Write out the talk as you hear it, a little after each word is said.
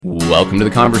Welcome to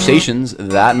the Conversations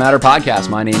That Matter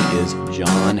podcast. My name is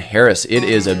John Harris. It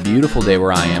is a beautiful day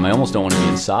where I am. I almost don't want to be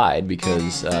inside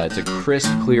because it's a crisp,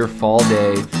 clear fall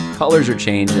day. Colors are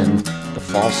changing. The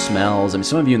fall smells. I mean,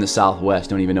 some of you in the Southwest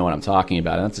don't even know what I'm talking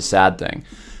about. And that's a sad thing.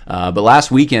 But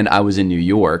last weekend I was in New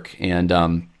York,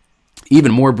 and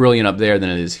even more brilliant up there than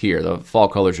it is here. The fall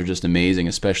colors are just amazing,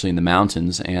 especially in the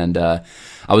mountains. And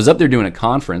I was up there doing a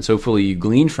conference. Hopefully you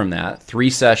gleaned from that 3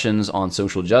 sessions on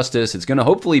social justice. It's going to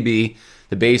hopefully be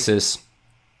the basis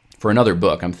for another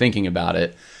book. I'm thinking about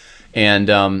it. And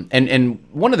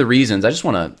one of the reasons, I just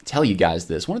want to tell you guys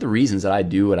this, one of the reasons that I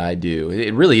do what I do,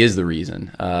 it really is the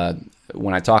reason,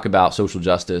 when I talk about social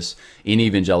justice in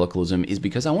evangelicalism, is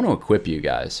because I want to equip you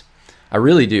guys. I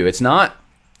really do.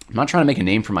 I'm not trying to make a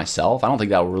name for myself. I don't think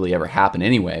that will really ever happen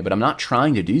anyway, but I'm not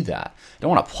trying to do that. I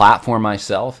don't want to platform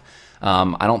myself.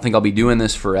 I don't think I'll be doing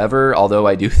this forever, although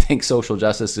I do think social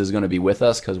justice is going to be with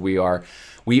us because we are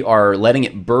letting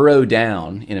it burrow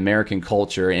down in American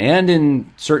culture and in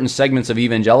certain segments of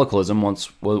evangelicalism, what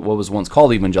was once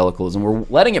called evangelicalism. We're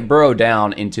letting it burrow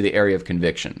down into the area of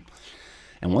conviction.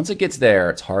 And once it gets there,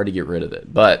 it's hard to get rid of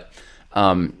it. But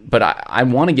I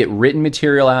want to get written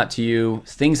material out to you,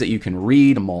 things that you can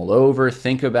read, mull over,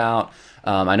 think about.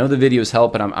 I know the videos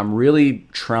help, but I'm really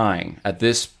trying at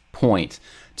this point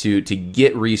to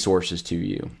get resources to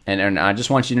you. And I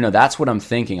just want you to know that's what I'm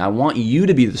thinking. I want you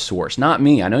to be the source, not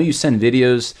me. I know you send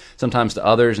videos sometimes to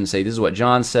others and say, this is what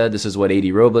John said, this is what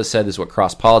A.D. Robles said, this is what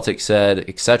Cross Politics said,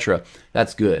 etc.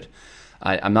 That's good.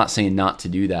 I'm not saying not to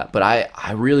do that, but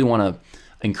I really want to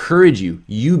encourage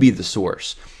you be the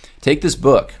source. Take this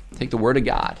book, take the Word of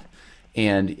God,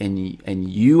 and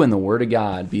you and the Word of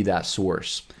God be that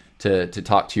source to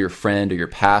talk to your friend or your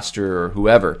pastor or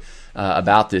whoever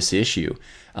about this issue.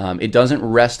 It doesn't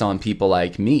rest on people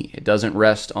like me. It doesn't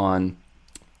rest on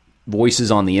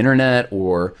voices on the internet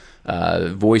or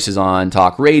voices on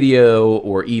talk radio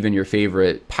or even your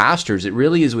favorite pastors. It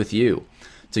really is with you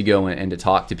to go and to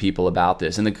talk to people about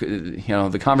this. And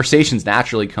the conversations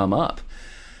naturally come up.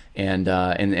 And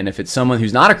if it's someone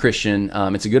who's not a Christian,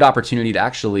 it's a good opportunity to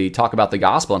actually talk about the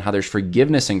gospel and how there's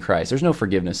forgiveness in Christ. There's no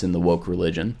forgiveness in the woke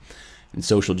religion. In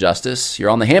social justice, you're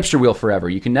on the hamster wheel forever.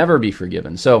 You can never be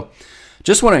forgiven. So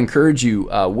just want to encourage you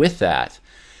with that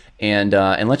and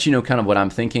let you know kind of what I'm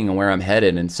thinking and where I'm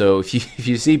headed. And so if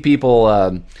you see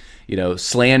people,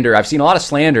 slander, I've seen a lot of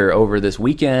slander over this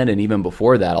weekend and even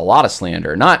before that, a lot of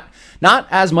slander. Not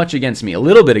as much against me, a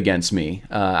little bit against me.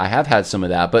 I have had some of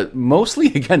that, but mostly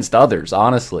against others,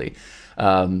 honestly.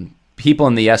 People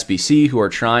in the SBC who are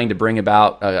trying to bring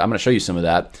about, I'm going to show you some of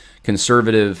that,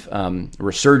 conservative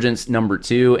resurgence number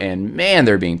 2, and man,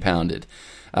 they're being pounded.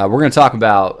 We're going to talk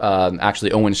about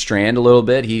actually Owen Strand a little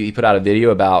bit. He put out a video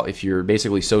about if you're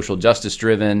basically social justice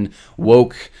driven,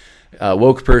 woke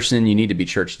person, you need to be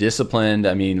church disciplined.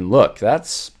 I mean, look,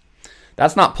 that's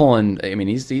not pulling. I mean,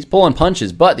 he's pulling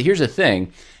punches. But here's the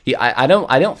thing: I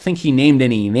don't think he named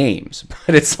any names.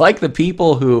 But it's like the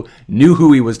people who knew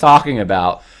who he was talking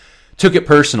about took it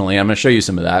personally. I'm going to show you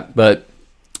some of that. But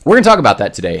we're going to talk about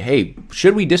that today. Hey,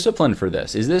 should we discipline for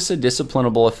this? Is this a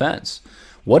disciplinable offense?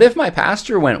 What if my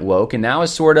pastor went woke and now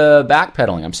is sort of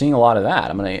backpedaling? I'm seeing a lot of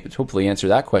that. I'm going to hopefully answer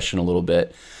that question a little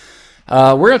bit.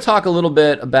 We're going to talk a little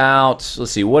bit about,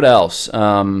 let's see, what else?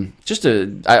 Southern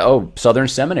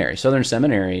Seminary. Southern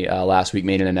Seminary last week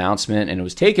made an announcement, and it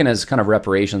was taken as kind of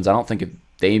reparations. I don't think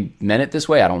they meant it this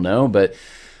way. I don't know, but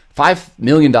 $5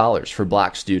 million for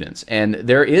black students. And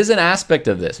there is an aspect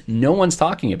of this no one's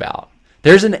talking about.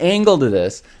 There's an angle to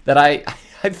this that I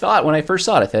thought when I first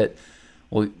saw it, I thought,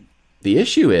 well, the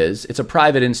issue is it's a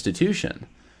private institution.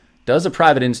 Does a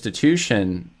private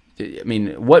institution... I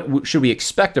mean, what should we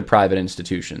expect of private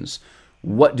institutions?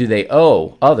 What do they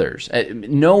owe others?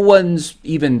 No one's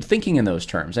even thinking in those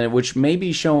terms, and which may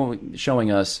be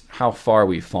showing us how far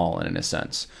we've fallen in a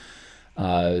sense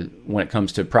when it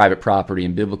comes to private property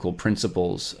and biblical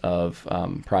principles of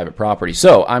private property.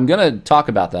 So I'm going to talk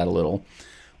about that a little.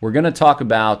 We're going to talk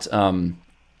about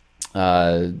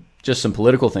just some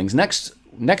political things.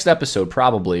 Next episode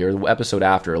probably, or the episode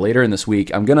after, later in this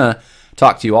week, I'm going to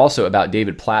talk to you also about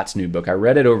David Platt's new book. I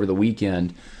read it over the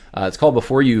weekend. It's called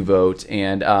Before You Vote,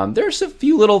 and there's a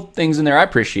few little things in there I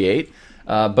appreciate,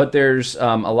 but there's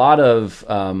a lot of,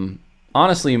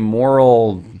 honestly,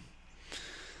 moral,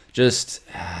 just,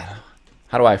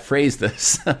 how do I phrase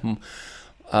this?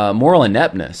 Moral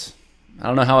ineptness. I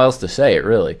don't know how else to say it,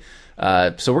 really.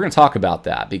 So we're going to talk about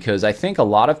that, because I think a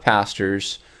lot of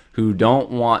pastors who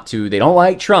don't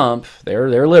like Trump,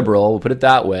 they're liberal, we'll put it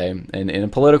that way, and in a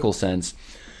political sense,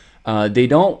 they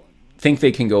don't think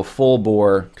they can go full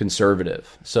bore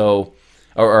conservative. So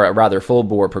or rather full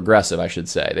bore progressive, I should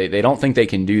say. They don't think they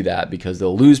can do that because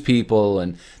they'll lose people,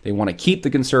 and they want to keep the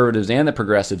conservatives and the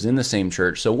progressives in the same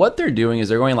church. So what they're doing is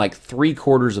they're going like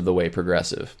 3/4 of the way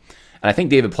progressive. And I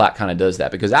think David Platt kind of does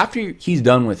that, because after he's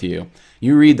done with you,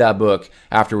 you read that book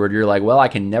afterward, you're like, well, I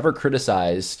can never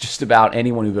criticize just about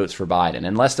anyone who votes for Biden,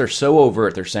 unless they're so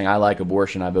overt, they're saying, I like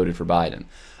abortion, I voted for Biden.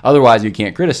 Otherwise, you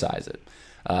can't criticize it,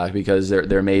 because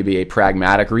there may be a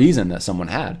pragmatic reason that someone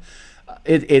had.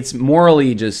 It's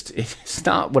morally it's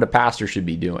not what a pastor should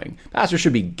be doing. Pastors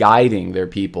should be guiding their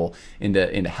people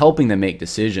into helping them make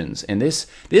decisions. And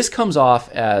this comes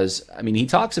off as, I mean, he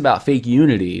talks about fake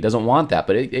unity. He doesn't want that,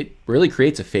 but it really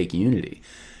creates a fake unity.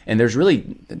 And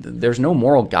there's no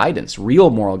moral guidance,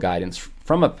 real moral guidance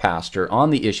from a pastor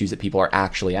on the issues that people are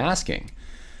actually asking.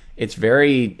 It's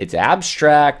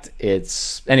abstract.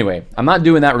 Anyway, I'm not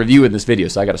doing that review in this video,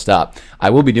 so I got to stop.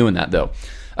 I will be doing that though.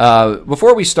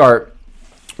 Before we start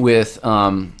with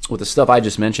the stuff I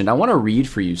just mentioned, I want to read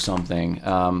for you something.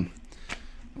 I'm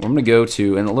going to go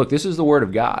to, and look, this is the Word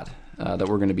of God that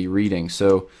we're going to be reading.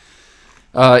 So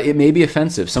it may be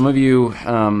offensive. Some of you,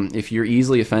 if you're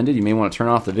easily offended, you may want to turn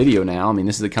off the video now. I mean,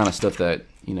 this is the kind of stuff that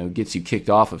gets you kicked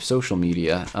off of social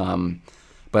media.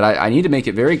 But I need to make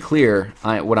it very clear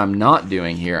what I'm not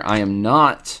doing here. I am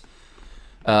not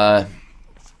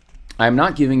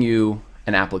giving you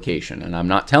an application, and I'm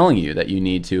not telling you that you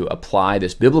need to apply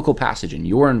this biblical passage in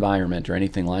your environment or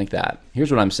anything like that. Here's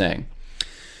what I'm saying.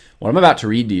 What I'm about to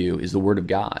read to you is the Word of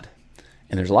God.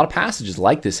 And there's a lot of passages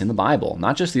like this in the Bible,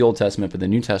 not just the Old Testament, but the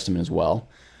New Testament as well.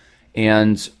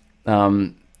 And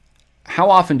how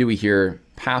often do we hear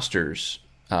pastors,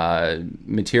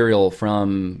 material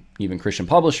from even Christian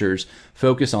publishers,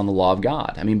 focus on the law of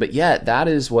God? I mean, but yet that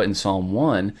is what in Psalm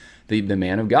 1, the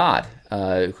man of God,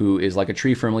 who is like a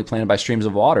tree firmly planted by streams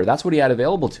of water, that's what he had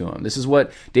available to him. This is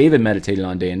what David meditated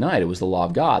on day and night. It was the law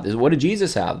of God. What did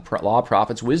Jesus have? Law,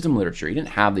 prophets, wisdom, literature. He didn't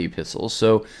have the epistles.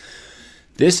 So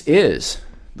this is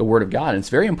the Word of God, and it's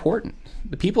very important.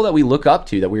 The people that we look up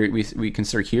to, that we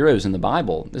consider heroes in the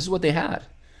Bible, this is what they had.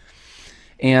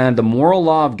 And the moral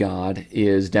law of God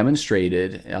is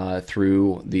demonstrated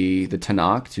through the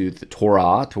Tanakh, to the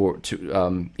Torah,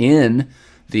 in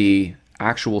the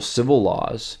actual civil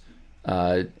laws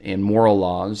and moral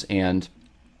laws, and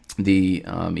the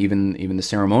even the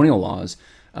ceremonial laws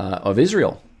of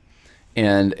Israel.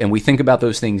 And we think about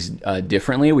those things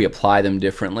differently. We apply them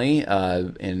differently.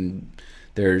 And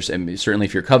certainly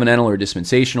if you're covenantal or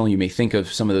dispensational, you may think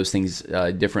of some of those things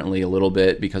differently a little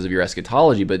bit because of your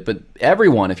eschatology. But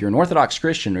everyone, if you're an Orthodox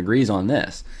Christian, agrees on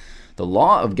this: the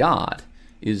law of God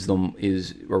is a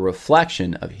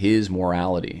reflection of His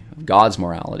morality, of God's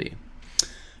morality.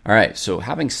 All right. So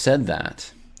having said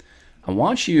that, I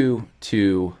want you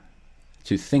to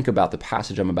think about the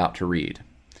passage I'm about to read.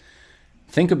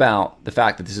 Think about the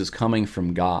fact that this is coming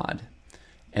from God,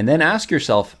 and then ask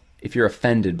yourself if you're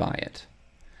offended by it,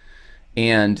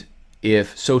 and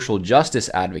if social justice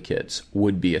advocates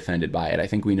would be offended by it. I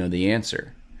think we know the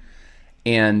answer.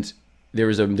 And there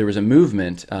was a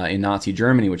movement in Nazi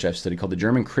Germany, which I've studied, called the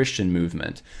German Christian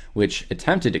movement, which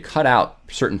attempted to cut out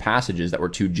certain passages that were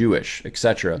too Jewish,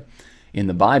 etc., in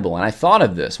the Bible. And I thought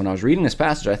of this when I was reading this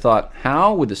passage. I thought,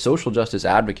 how would the social justice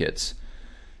advocates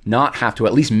not have to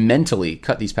at least mentally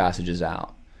cut these passages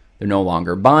out? They're no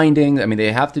longer binding. I mean,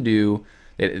 they have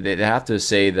to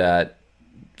say that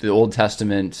the Old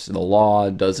Testament, the law,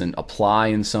 doesn't apply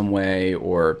in some way,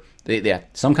 or they have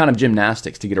some kind of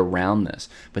gymnastics to get around this.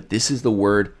 But this is the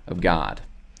Word of God.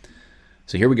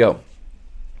 So here we go.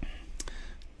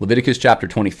 Leviticus chapter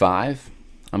 25.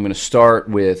 I'm going to start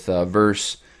with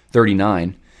verse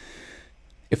 39.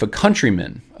 If a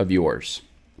countryman of yours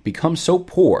becomes so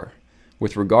poor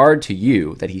with regard to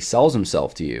you that he sells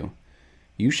himself to you,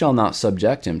 you shall not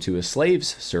subject him to a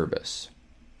slave's service.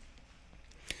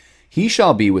 He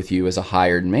shall be with you as a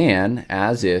hired man,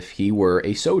 as if he were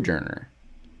a sojourner.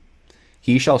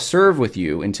 He shall serve with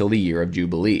you until the year of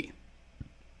Jubilee.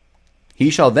 He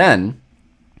shall then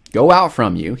go out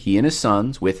from you, he and his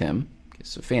sons with him,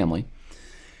 it's a family,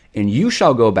 and you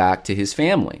shall go back to his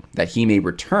family, that he may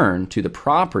return to the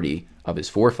property of his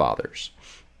forefathers.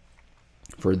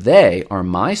 For they are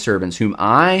my servants whom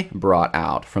I brought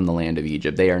out from the land of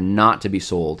Egypt. They are not to be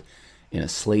sold in a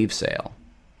slave sale.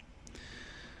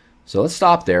 So let's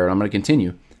stop there, and I'm going to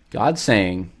continue. God's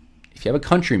saying, if you have a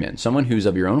countryman, someone who's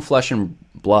of your own flesh and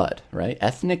blood, right,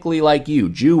 ethnically like you,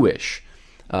 Jewish,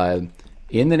 in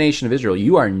the nation of Israel,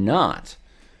 you are not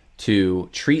to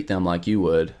treat them like you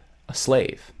would a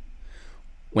slave.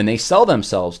 When they sell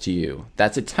themselves to you,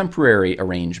 that's a temporary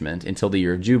arrangement until the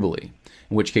year of Jubilee,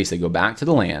 in which case they go back to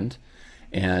the land,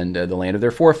 and the land of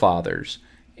their forefathers,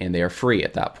 and they are free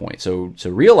at that point. So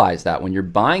realize that when you're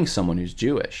buying someone who's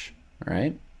Jewish,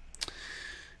 right?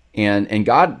 And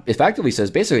God effectively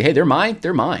says, basically, hey, they're mine.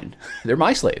 They're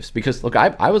my slaves. Because, look,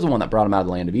 I was the one that brought them out of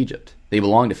the land of Egypt. They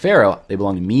belong to Pharaoh. They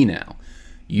belong to me now.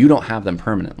 You don't have them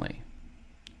permanently.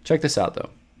 Check this out, though.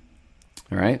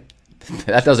 All right?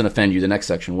 That doesn't offend you. The next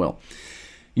section will.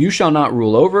 You shall not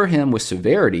rule over him with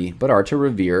severity, but are to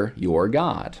revere your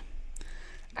God.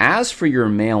 As for your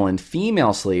male and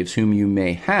female slaves whom you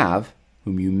may have,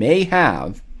 you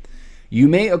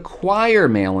may acquire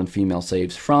male and female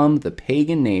slaves from the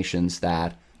pagan nations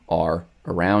that are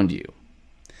around you.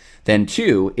 Then,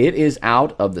 too, it is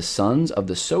out of the sons of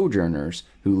the sojourners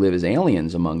who live as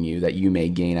aliens among you that you may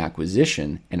gain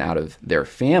acquisition, and out of their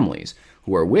families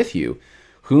who are with you,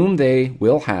 whom they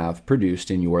will have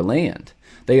produced in your land.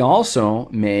 They also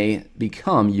may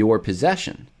become your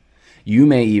possession. You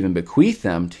may even bequeath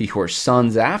them to your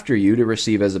sons after you to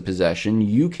receive as a possession.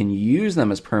 You can use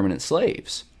them as permanent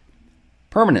slaves.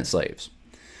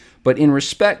 But in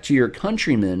respect to your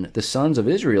countrymen, the sons of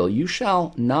Israel, you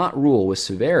shall not rule with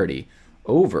severity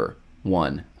over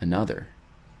one another.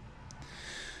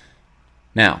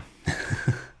 Now,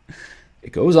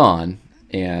 it goes on,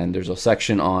 and there's a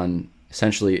section on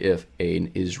essentially if a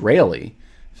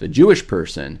Jewish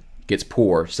person gets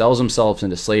poor, sells himself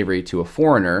into slavery to a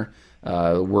foreigner,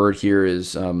 the word here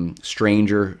is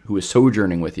stranger who is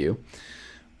sojourning with you,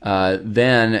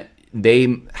 then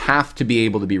they have to be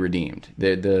able to be redeemed.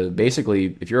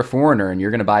 Basically, if you're a foreigner and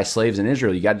you're going to buy slaves in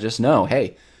Israel, you got to just know,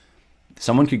 hey,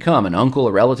 someone could come, an uncle,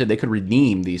 a relative, they could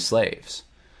redeem these slaves.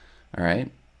 All right?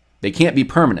 They can't be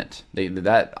permanent. They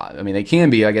can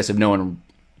be, I guess, if no one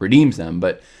redeems them,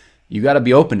 but you got to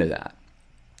be open to that.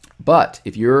 But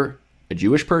if you're a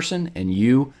Jewish person and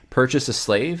you purchase a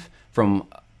slave from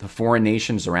the foreign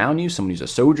nations around you, someone who's a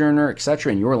sojourner,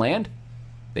 etc., in your land,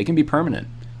 they can be permanent.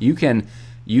 You can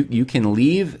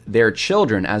leave their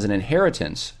children as an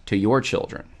inheritance to your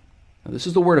children. Now, this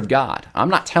is the word of God. I'm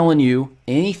not telling you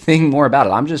anything more about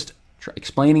it. I'm just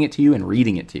explaining it to you and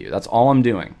reading it to you. That's all I'm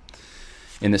doing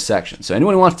in this section. So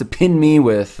anyone who wants to pin me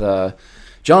with,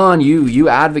 John, you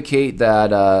advocate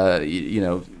that,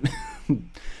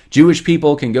 Jewish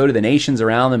people can go to the nations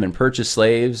around them and purchase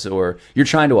slaves, or you're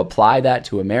trying to apply that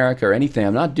to America or anything.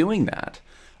 I'm not doing that.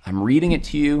 I'm reading it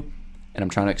to you, and I'm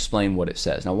trying to explain what it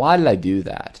says. Now, why did I do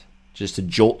that? Just to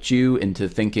jolt you into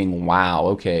thinking, wow,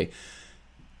 okay,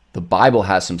 the Bible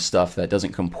has some stuff that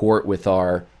doesn't comport with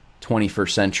our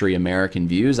 21st century American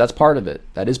views. That's part of it.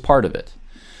 That is part of it.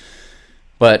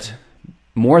 But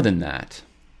more than that,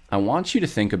 I want you to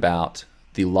think about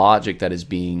the logic that is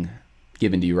being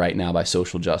given to you right now by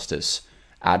social justice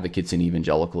advocates in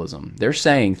evangelicalism. They're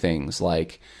saying things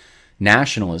like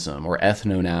nationalism or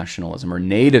ethno-nationalism or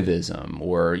nativism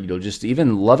or just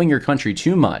even loving your country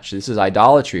too much. This is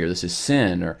idolatry or this is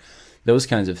sin or those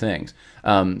kinds of things.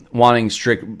 Wanting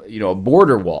strict, a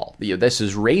border wall. This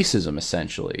is racism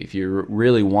essentially. If you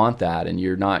really want that and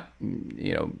you're not,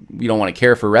 you don't want to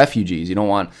care for refugees. You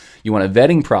want a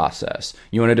vetting process.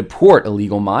 You want to deport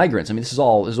illegal migrants. I mean, this is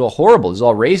all horrible. This is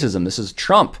all racism. This is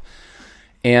Trump.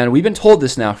 And we've been told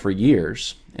this now for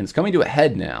years, and it's coming to a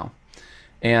head now.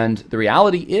 And the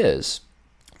reality is,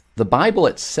 the Bible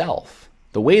itself,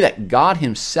 the way that God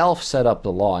himself set up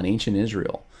the law in ancient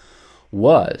Israel,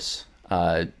 was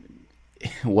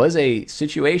a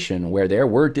situation where there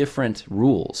were different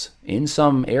rules in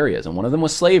some areas. And one of them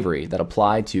was slavery that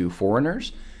applied to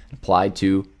foreigners, applied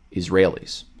to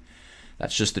Israelis.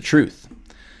 That's just the truth.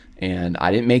 And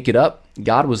I didn't make it up.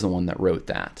 God was the one that wrote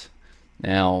that.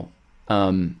 Now,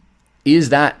 is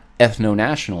that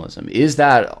ethno-nationalism? Is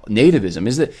that nativism?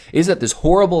 Is that this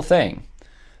horrible thing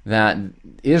that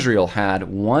Israel had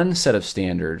one set of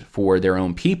standard for their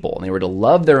own people, and they were to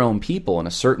love their own people in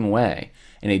a certain way,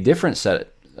 and a different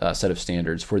set of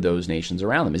standards for those nations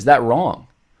around them? Is that wrong?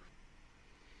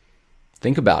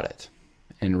 Think about it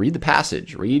and read the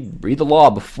passage. Read the law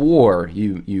before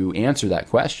you answer that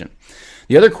question.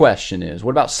 The other question is,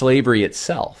 what about slavery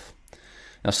itself?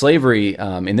 Now, slavery,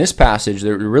 in this passage,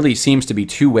 there really seems to be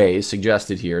two ways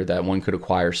suggested here that one could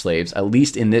acquire slaves, at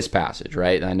least in this passage,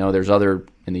 right? I know there's other,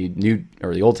 in the New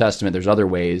or the Old Testament, there's other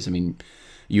ways. I mean,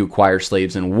 you acquire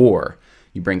slaves in war.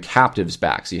 You bring captives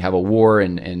back. So you have a war,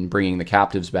 and bringing the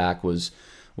captives back was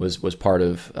part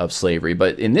of slavery.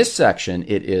 But in this section,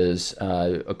 it is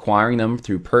acquiring them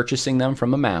through purchasing them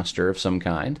from a master of some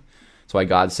kind. That's why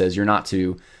God says you're not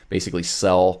to basically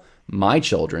sell my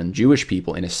children, Jewish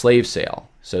people, in a slave sale.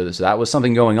 So that was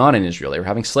something going on in Israel. They were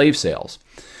having slave sales.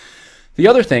 The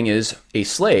other thing is a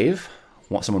slave,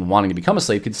 someone wanting to become a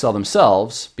slave, could sell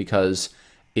themselves because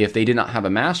if they did not have a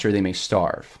master, they may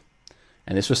starve.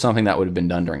 And this was something that would have been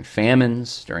done during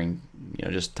famines, during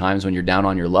just times when you're down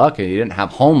on your luck, and you didn't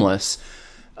have homeless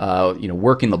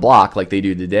working the block like they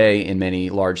do today in many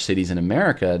large cities in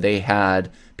America. They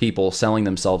had people selling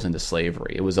themselves into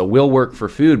slavery. It was a will work for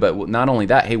food, but not only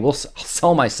that, hey, I'll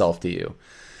sell myself to you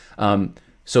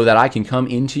so that I can come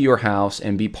into your house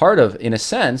and be part of, in a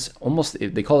sense, almost,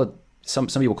 they call it, some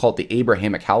people call it the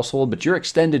Abrahamic household, but your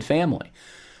extended family.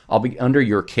 I'll be under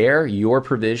your care, your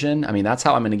provision. I mean, that's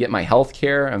how I'm going to get my health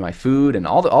care and my food and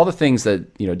all the things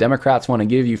that Democrats want to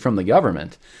give you from the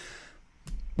government.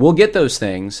 We'll get those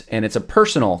things, and it's a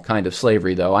personal kind of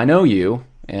slavery, though. I know you,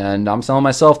 and I'm selling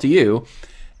myself to you,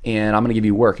 and I'm going to give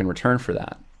you work in return for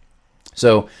that.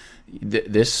 So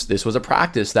this was a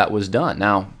practice that was done.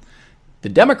 Now, the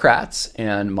Democrats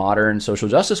and modern social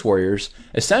justice warriors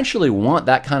essentially want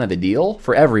that kind of a deal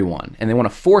for everyone, and they want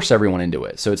to force everyone into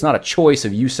it. So it's not a choice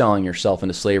of you selling yourself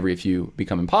into slavery if you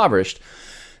become impoverished.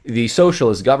 The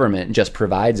socialist government just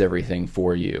provides everything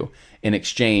for you in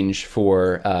exchange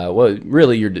for,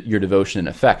 really your devotion and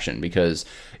affection, because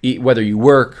whether you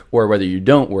work or whether you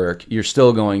don't work, you're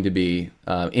still going to be,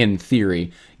 in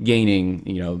theory,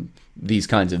 gaining, these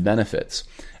kinds of benefits.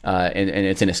 And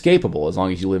it's inescapable. As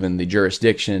long as you live in the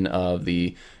jurisdiction of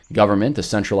the government, the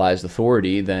centralized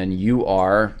authority, then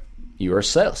you're a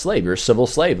slave. You're a civil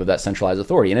slave of that centralized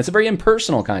authority. And it's a very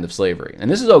impersonal kind of slavery. And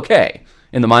this is okay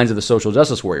in the minds of the social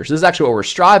justice warriors. This is actually what we're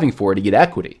striving for, to get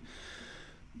equity.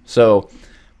 So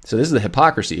this is the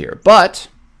hypocrisy here. But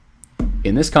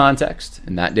in this context,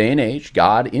 in that day and age,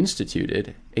 God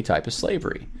instituted a type of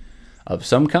slavery of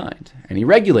some kind, and he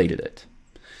regulated it.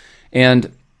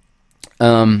 And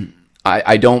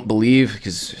I don't believe,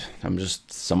 because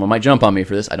someone might jump on me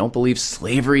for this, I don't believe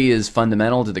slavery is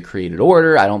fundamental to the created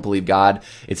order. I don't believe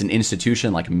it's an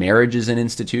institution like marriage is an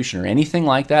institution or anything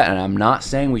like that. And I'm not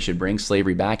saying we should bring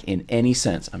slavery back in any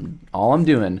sense. All I'm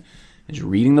doing is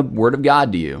reading the Word of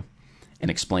God to you and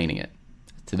explaining it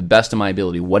to the best of my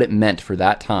ability, what it meant for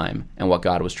that time and what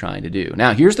God was trying to do.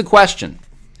 Now, here's the question.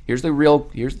 Here's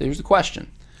the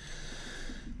question.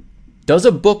 Does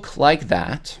a book like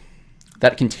that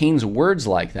contains words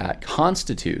like that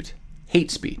constitute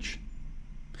hate speech?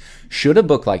 Should a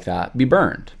book like that be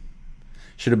burned?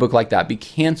 Should a book like that be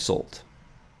canceled?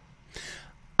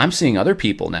 I'm seeing other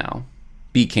people now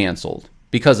be canceled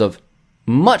because of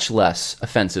much less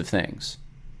offensive things.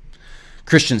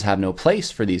 Christians have no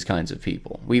place for these kinds of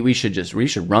people. We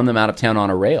should run them out of town on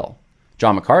a rail.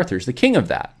 John MacArthur's the king of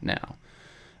that now.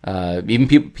 Even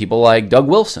people like Doug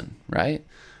Wilson, right?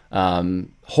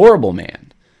 Horrible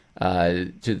man.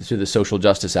 To the social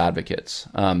justice advocates.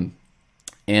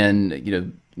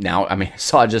 And, now, I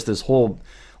saw just this whole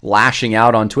lashing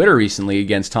out on Twitter recently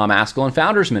against Tom Ascol and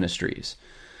Founders Ministries.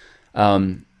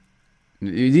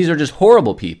 These are just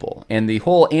horrible people. And the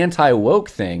whole anti-woke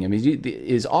thing,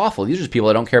 is awful. These are just people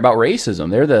that don't care about racism.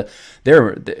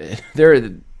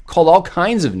 They're called all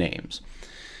kinds of names.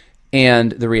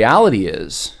 And the reality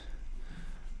is,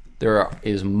 there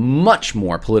is much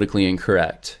more politically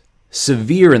incorrect,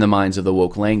 severe in the minds of the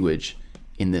woke language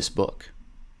in this book.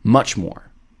 Much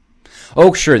more.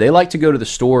 Oh, sure, they like to go to the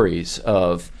stories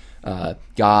of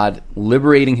God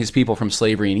liberating his people from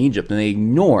slavery in Egypt, and they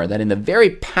ignore that in the very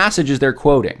passages they're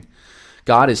quoting,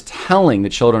 God is telling the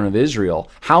children of Israel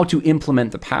how to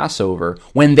implement the Passover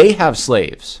when they have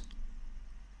slaves.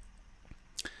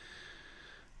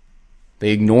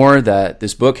 They ignore that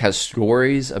this book has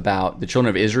stories about the children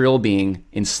of Israel being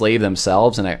enslaved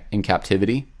themselves in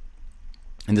captivity.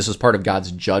 And this was part of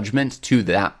God's judgment to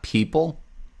that people.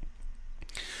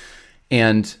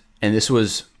 And this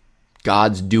was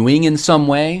God's doing in some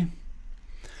way.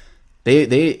 They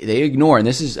ignore, and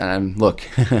this is, look,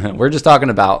 we're just talking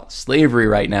about slavery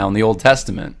right now in the Old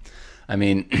Testament.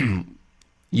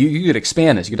 You could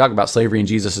expand this. You could talk about slavery in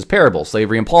Jesus' parable,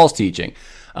 slavery in Paul's teaching.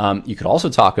 You could also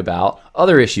talk about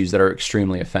other issues that are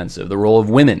extremely offensive, the role of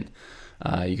women.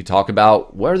 You could talk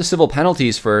about what are the civil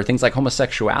penalties for things like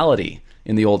homosexuality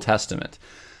in the Old Testament.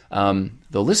 The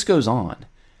list goes on.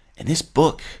 And this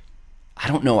book, I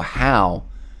don't know how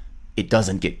it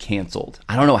doesn't get canceled.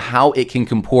 I don't know how it can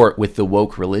comport with the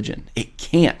woke religion. It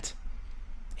can't.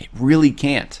 It really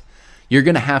can't. You're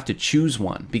going to have to choose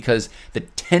one because the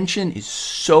tension is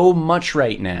so much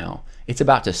right now. It's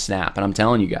about to snap. And I'm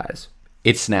telling you guys,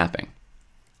 it's snapping.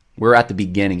 We're at the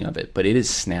beginning of it, but it is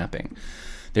snapping.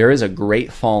 There is a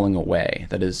great falling away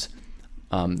that is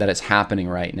happening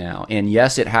right now. And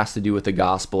yes, it has to do with the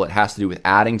gospel. It has to do with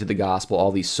adding to the gospel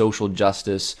all these social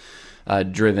justice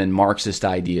driven Marxist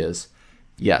ideas.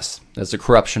 Yes, that's a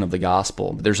corruption of the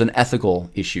gospel. But there's an ethical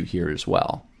issue here as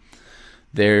well.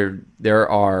 There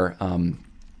are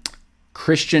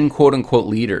Christian quote-unquote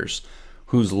leaders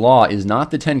whose law is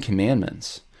not the Ten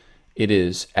Commandments. It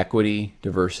is equity,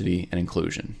 diversity, and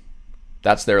inclusion.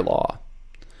 That's their law.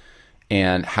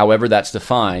 And however that's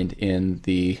defined in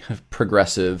the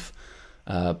progressive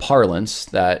parlance,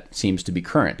 that seems to be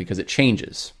current because it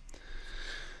changes.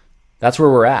 That's where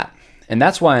we're at. And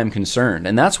that's why I'm concerned.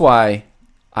 And that's why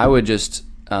I would just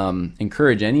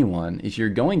encourage anyone, if you're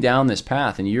going down this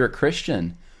path and you're a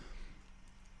Christian,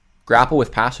 grapple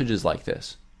with passages like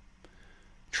this.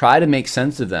 Try to make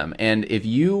sense of them. And if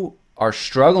you are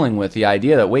struggling with the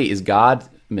idea that, wait, is God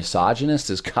misogynist?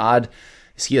 Is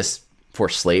he for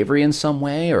slavery in some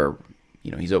way? Or,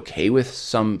 he's okay with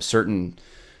some certain,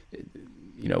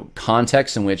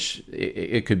 context in which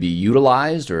it could be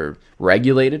utilized or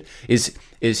regulated? Is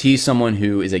he someone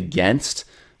who is against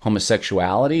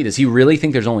homosexuality? Does he really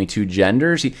think there's only two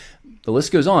genders? The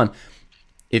list goes on.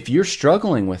 If you're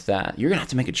struggling with that, you're going to have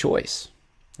to make a choice.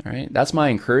 All right? That's my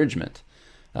encouragement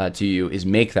to you, is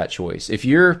make that choice. If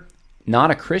you're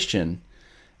not a Christian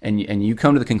and you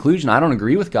come to the conclusion, I don't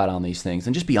agree with God on these things,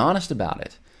 then just be honest about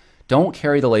it. Don't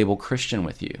carry the label Christian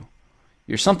with you.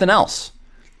 You're something else.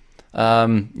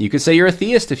 You could say you're a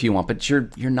theist if you want, but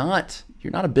you're not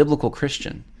a biblical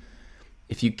Christian.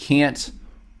 If you can't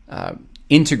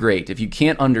integrate, if you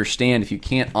can't understand, if you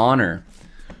can't honor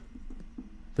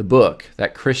the book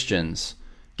that Christians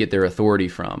get their authority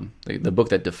from, the book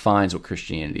that defines what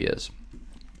Christianity is.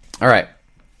 All right.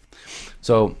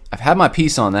 So I've had my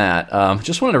piece on that.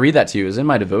 Just wanted to read that to you. It was in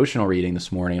my devotional reading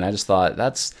this morning, and I just thought I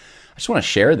just want to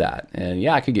share that. And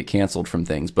yeah, I could get canceled from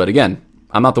things, but again,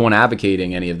 I'm not the one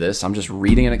advocating any of this. I'm just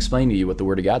reading and explaining to you what the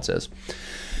Word of God says.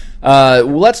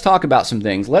 Let's talk about some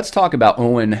things. Let's talk about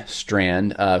Owen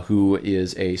Strand, who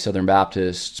is a Southern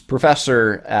Baptist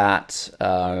professor at,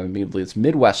 I believe it's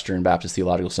Midwestern Baptist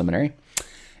Theological Seminary.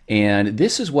 And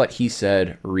this is what he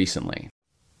said recently.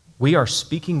 We are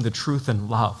speaking the truth in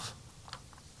love.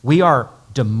 We are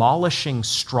demolishing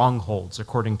strongholds,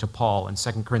 according to Paul in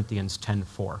 2 Corinthians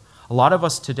 10:4. A lot of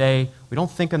us today, we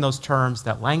don't think in those terms.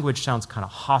 That language sounds kind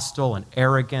of hostile and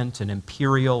arrogant and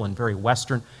imperial and very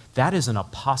Western. That is an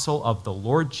apostle of the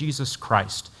Lord Jesus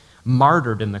Christ,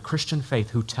 martyred in the Christian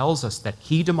faith, who tells us that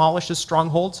he demolishes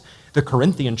strongholds. The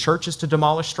Corinthian church is to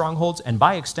demolish strongholds, and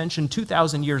by extension,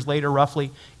 2,000 years later,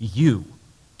 roughly, you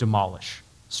demolish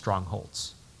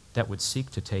strongholds that would seek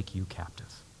to take you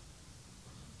captive.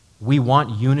 We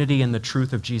want unity in the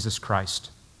truth of Jesus Christ.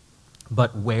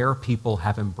 But where people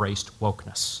have embraced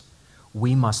wokeness,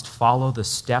 we must follow the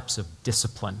steps of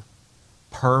discipline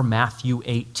per Matthew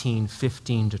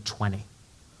 18:15-20.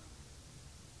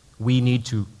 We need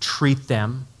to treat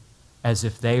them as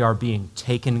if they are being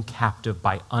taken captive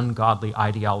by ungodly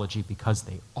ideology, because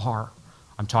they are.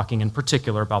 I'm talking in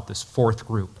particular about this fourth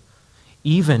group.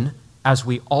 Even as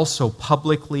we also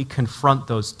publicly confront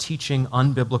those teaching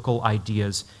unbiblical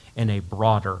ideas in a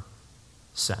broader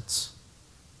sense.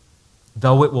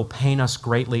 Though it will pain us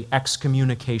greatly,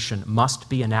 excommunication must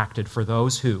be enacted for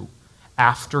those who,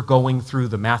 after going through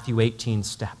the Matthew 18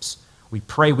 steps, we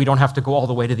pray we don't have to go all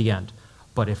the way to the end,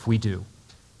 but if we do,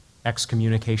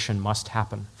 excommunication must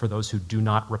happen for those who do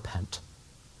not repent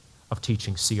of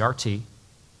teaching CRT,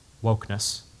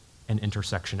 wokeness, and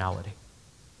intersectionality.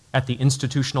 At the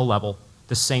institutional level,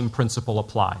 the same principle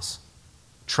applies.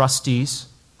 Trustees,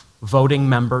 voting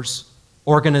members,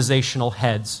 organizational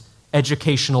heads,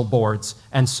 educational boards,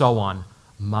 and so on,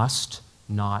 must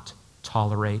not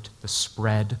tolerate the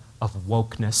spread of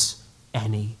wokeness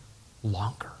any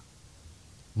longer.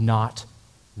 Not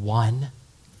one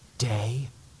day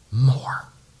more.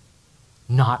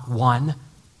 Not 1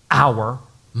 hour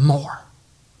more.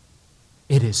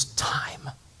 It is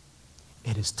time.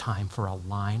 It is time for a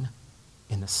line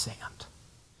in the sand.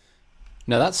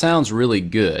 Now that sounds really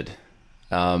good.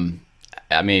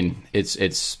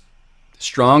 It's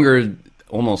stronger,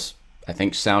 almost, I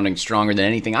think, sounding stronger than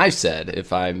anything I said,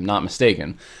 if I'm not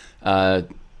mistaken. But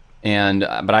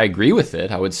I agree with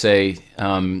it. I would say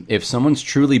if someone's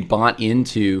truly bought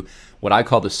into what I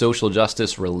call the social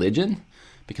justice religion,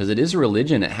 because it is a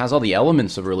religion, it has all the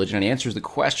elements of religion, it answers the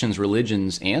questions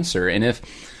religions answer, and if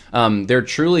they're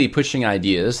truly pushing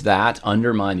ideas that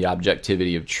undermine the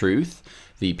objectivity of truth,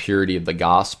 the purity of the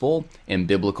gospel, and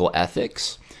biblical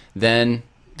ethics, then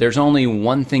there's only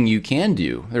one thing you can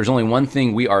do. There's only one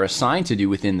thing we are assigned to do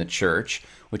within the church,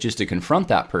 which is to confront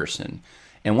that person.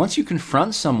 And once you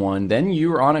confront someone, then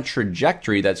you're on a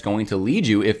trajectory that's going to lead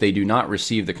you, if they do not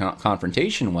receive the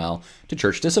confrontation well, to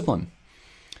church discipline.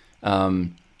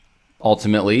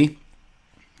 Ultimately,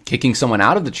 kicking someone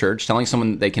out of the church, telling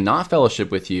someone they cannot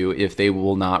fellowship with you if they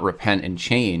will not repent and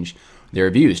change, their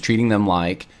views, treating them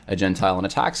like a Gentile and a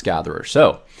tax gatherer.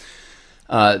 So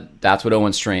that's what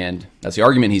Owen Strachan, that's the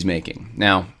argument he's making.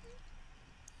 Now,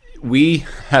 we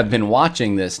have been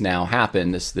watching this now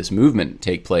happen, this movement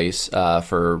take place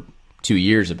for 2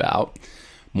 years, about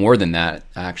more than that,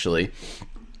 actually.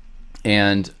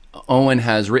 And Owen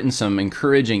has written some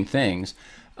encouraging things.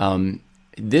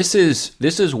 This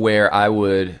is where I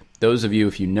would, those of you,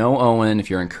 if you know Owen,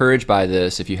 if you're encouraged by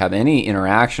this, if you have any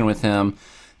interaction with him,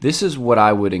 this is what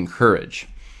I would encourage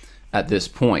at this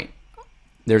point.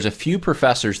 There's a few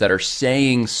professors that are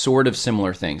saying sort of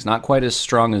similar things, not quite as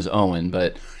strong as Owen,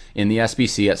 but in the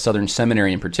SBC, at Southern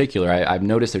Seminary in particular, I've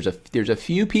noticed there's a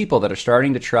few people that are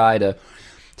starting to try to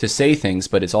say things,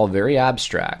 but it's all very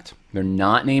abstract. They're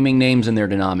not naming names in their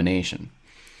denomination,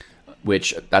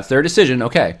 which that's their decision,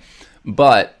 okay.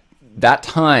 But that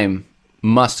time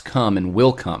must come and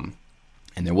will come,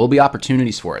 and there will be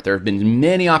opportunities for it. There have been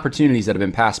many opportunities that have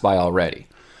been passed by already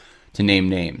to name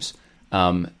names.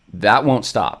 That won't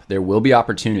stop. There will be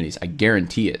opportunities. I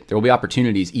guarantee it. There will be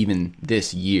opportunities even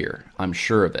this year, I'm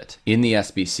sure of it, in the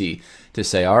SBC to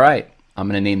say, all right, I'm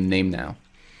going to name the name now.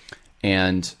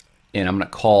 And I'm going to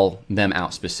call them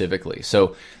out specifically.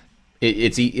 So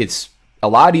it's a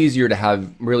lot easier to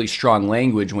have really strong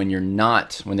language when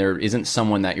there isn't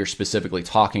someone that you're specifically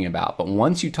talking about. But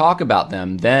once you talk about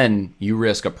them, then you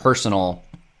risk a personal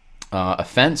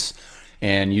offense.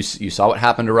 And you saw what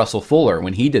happened to Russell Fuller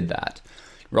when he did that.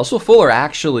 Russell Fuller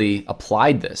actually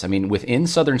applied this. I mean, within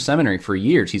Southern Seminary for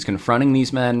years, he's confronting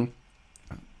these men,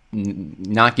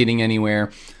 not getting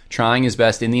anywhere, trying his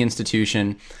best in the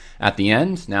institution. At the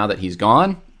end, now that he's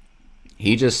gone,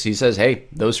 he says, hey,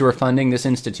 those who are funding this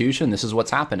institution, this is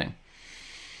what's happening.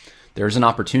 There's an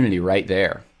opportunity right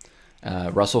there.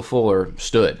 Russell Fuller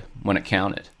stood when it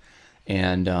counted.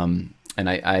 And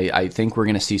I think we're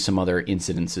going to see some other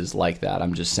incidences like that.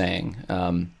 I'm just saying.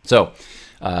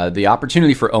 The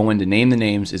opportunity for Owen to name the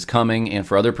names is coming, and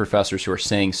for other professors who are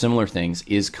saying similar things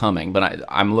is coming. But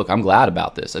I'm glad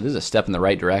about this. This is a step in the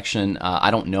right direction.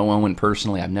 I don't know Owen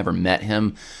personally. I've never met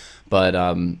him,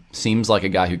 but seems like a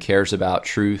guy who cares about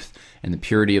truth and the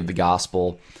purity of the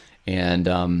gospel. And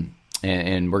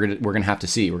we're gonna have to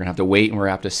see. We're gonna have to wait, and we're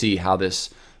gonna have to see how this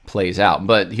plays out.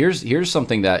 But here's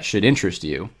something that should interest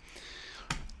you.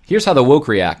 Here's how the woke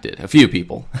reacted. A few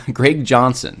people. Greg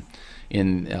Johnson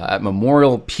at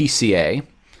Memorial PCA.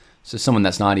 So someone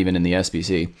that's not even in the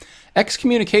SBC.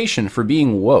 Excommunication for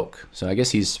being woke. So I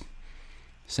guess he's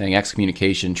saying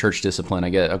excommunication, church discipline. I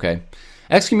get it. Okay.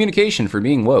 Excommunication for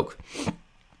being woke.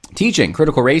 Teaching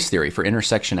critical race theory for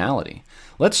intersectionality.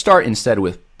 Let's start instead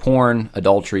with porn,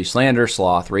 adultery, slander,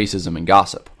 sloth, racism, and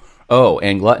gossip. Oh,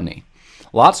 and gluttony.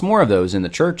 Lots more of those in the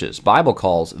churches. Bible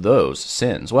calls those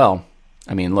sins. Well,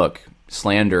 I mean, look,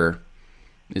 slander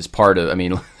is part of,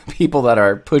 people that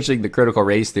are pushing the critical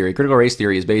race theory. Critical race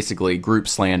theory is basically group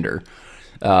slander.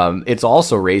 It's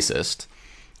also racist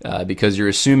because you're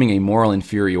assuming a moral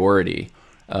inferiority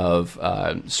of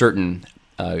certain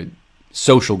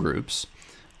social groups.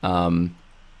 It's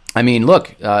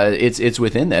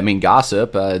within that.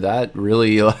 Gossip, that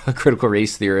really critical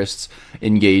race theorists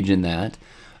engage in that.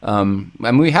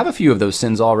 We have a few of those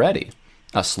sins already.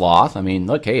 A sloth,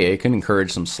 it can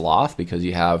encourage some sloth because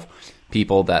you have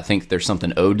people that think there's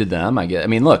something owed to them.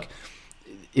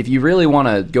 If you really want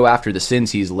to go after the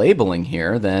sins he's labeling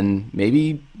here, then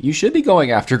maybe you should be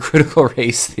going after critical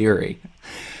race theory.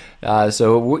 I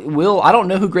don't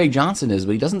know who Greg Johnson is,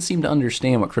 but he doesn't seem to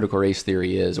understand what critical race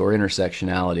theory is or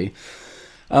intersectionality.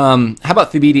 How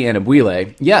about Thabiti and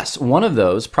Abuile? Yes, one of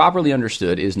those, properly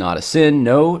understood, is not a sin.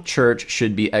 No church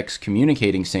should be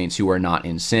excommunicating saints who are not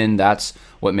in sin. That's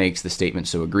what makes the statement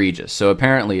so egregious. So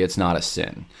apparently it's not a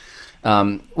sin.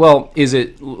 Let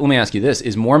me ask you this.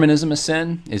 Is Mormonism a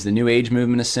sin? Is the New Age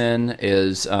movement a sin?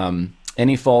 Is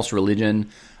any false religion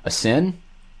a sin?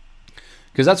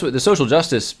 Because that's what the social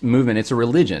justice movement, it's a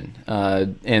religion.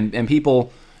 And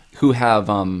people who have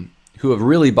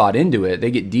really bought into it,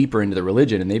 they get deeper into the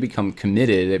religion and they become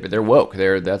committed. They're woke.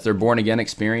 That's their born again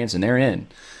experience, and they're in.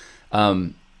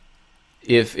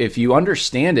 If you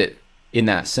understand it in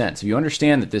that sense, if you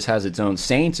understand that this has its own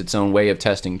saints, its own way of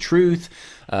testing truth,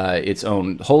 its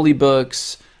own holy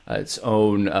books, its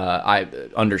own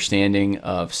understanding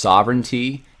of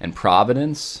sovereignty and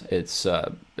providence, it's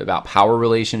about power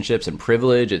relationships and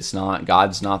privilege.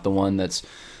 God's not the one that's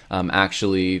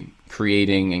actually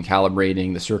creating and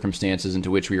calibrating the circumstances into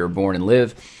which we are born and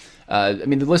live. The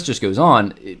list just goes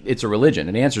on. It's a religion.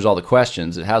 It answers all the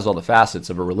questions. It has all the facets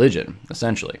of a religion,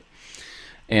 essentially.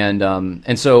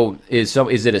 And so is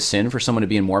it a sin for someone to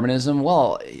be in Mormonism?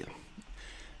 Well,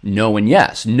 no and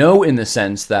yes. No in the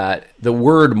sense that the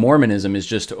word Mormonism is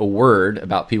just a word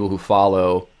about people who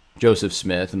follow Joseph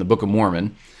Smith and the Book of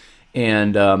Mormon,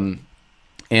 and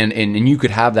you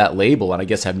could have that label and I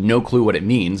guess have no clue what it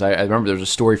means. I remember there was a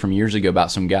story from years ago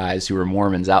about some guys who were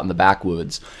Mormons out in the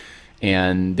backwoods,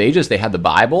 and they had the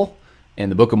Bible and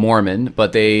the Book of Mormon,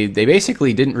 but they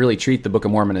basically didn't really treat the Book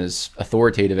of Mormon as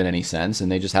authoritative in any sense,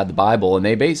 and they just had the Bible, and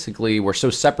they basically were so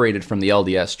separated from the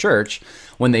LDS church.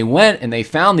 When they went and they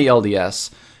found the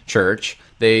LDS church,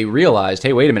 they realized,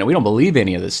 hey, wait a minute, we don't believe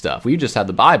any of this stuff. We just have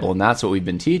the Bible, and that's what we've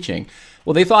been teaching.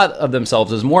 Well, they thought of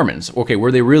themselves as Mormons. Okay,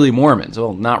 were they really Mormons?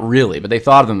 Well, not really, but they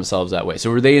thought of themselves that way.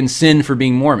 So were they in sin for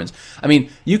being Mormons? I mean,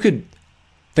 you could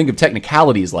think of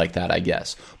technicalities like that, I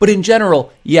guess. But in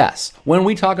general, yes. When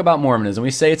we talk about Mormonism,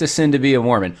 we say it's a sin to be a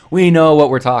Mormon. We know what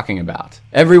we're talking about.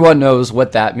 Everyone knows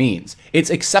what that means. It's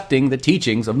accepting the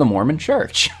teachings of the Mormon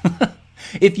church.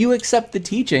 If you accept the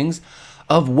teachings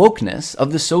of wokeness,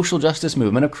 of the social justice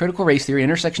movement, of critical race theory,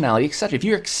 intersectionality, etc., if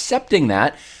you're accepting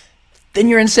that, then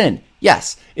you're in sin.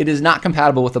 Yes, it is not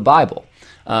compatible with the Bible.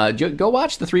 Go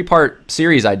watch the 3-part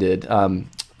series I did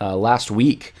last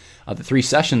week, the 3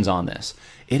 sessions on this.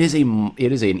 It is an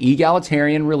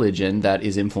egalitarian religion that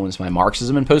is influenced by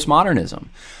Marxism and postmodernism.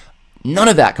 None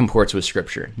of that comports with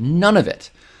Scripture. None of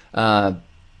it. So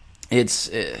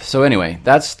anyway,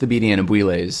 that's the BD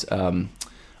Abuele's,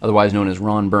 otherwise known as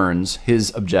Ron Burns,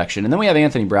 his objection. And then we have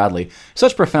Anthony Bradley.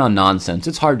 Such profound nonsense.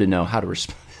 It's hard to know how to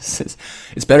respond.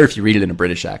 It's better if you read it in a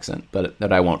British accent, but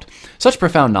that I won't. Such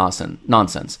profound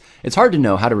nonsense. It's hard to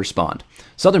know how to respond.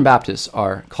 Southern Baptists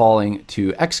are calling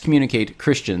to excommunicate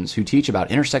Christians who teach about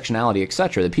intersectionality,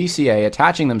 etc. The PCA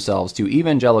attaching themselves to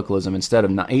evangelicalism instead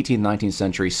of 18th, 19th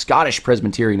century Scottish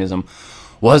Presbyterianism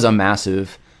was a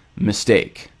massive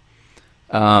mistake.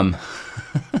 I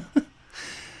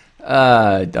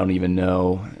don't even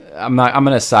know. I'm going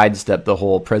to sidestep the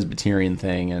whole Presbyterian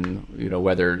thing and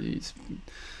whether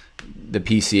the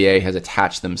PCA has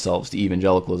attached themselves to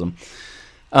evangelicalism.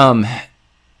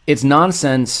 It's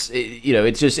nonsense.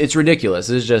 It's ridiculous.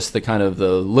 It's just the kind of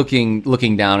the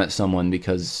looking down at someone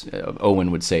because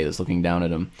Owen would say this, looking down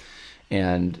at him.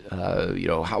 And,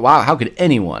 how could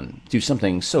anyone do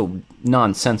something so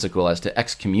nonsensical as to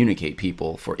excommunicate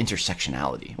people for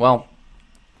intersectionality? Well,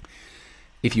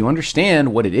 if you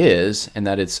understand what it is and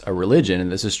that it's a religion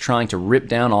and this is trying to rip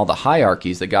down all the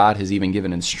hierarchies that God has even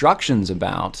given instructions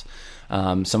about,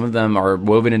 some of them are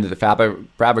woven into the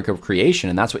fabric of creation,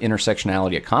 and that's what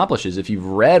intersectionality accomplishes. If you've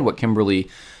read what Kimberly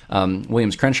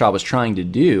Williams Crenshaw was trying to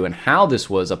do and how this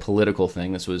was a political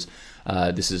thing, this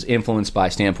is influenced by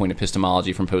standpoint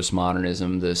epistemology from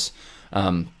postmodernism. This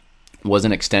was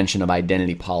an extension of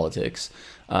identity politics.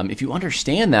 If you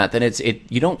understand that, then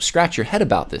you don't scratch your head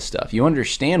about this stuff. You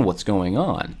understand what's going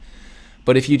on.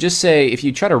 But if you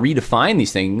try to redefine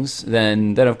these things,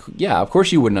 then of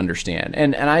course you wouldn't understand.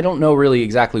 And I don't know really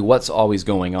exactly what's always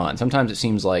going on. Sometimes it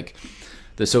seems like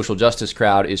the social justice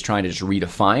crowd is trying to just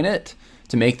redefine it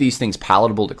to make these things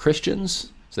palatable to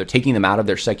Christians. So they're taking them out of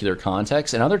their secular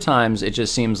context. And other times it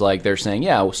just seems like they're saying,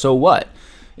 yeah, so what?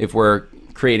 If we're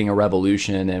creating a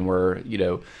revolution and we're,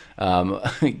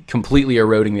 completely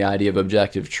eroding the idea of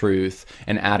objective truth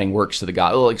and adding works to the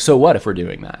God. So what if we're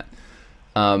doing that?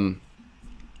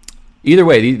 Either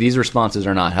way, these responses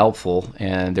are not helpful,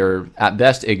 and they're at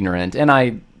best ignorant, and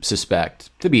I suspect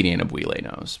Thabiti Anyabwile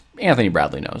knows. Anthony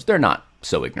Bradley knows. They're not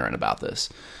so ignorant about this.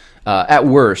 At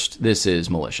worst, this is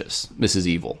malicious. This is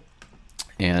evil.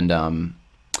 And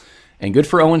good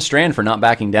for Owen Strachan for not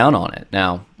backing down on it.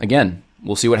 Now, again,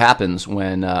 we'll see what happens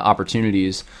when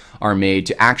opportunities are made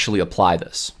to actually apply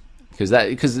this, because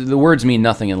the words mean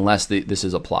nothing unless this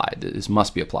is applied. This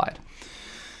must be applied.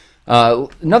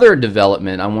 Another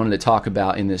development I wanted to talk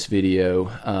about in this video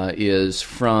is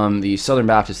from the Southern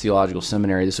Baptist Theological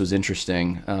Seminary. This was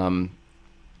interesting, and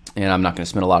I'm not going to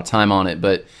spend a lot of time on it,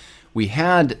 but we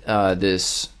had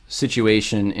this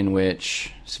situation in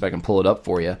which, see if I can pull it up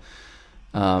for you,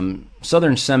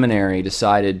 Southern Seminary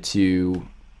decided to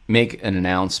make an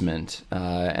announcement,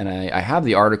 and I have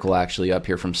the article actually up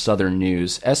here from Southern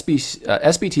News.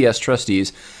 SBTS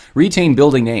trustees retain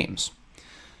building names.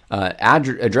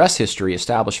 Address history,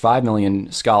 established 5 million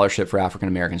scholarship for African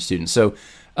American students. So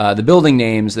the building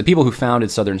names, the people who founded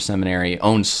Southern Seminary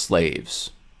owned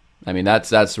slaves. I mean,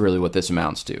 that's really what this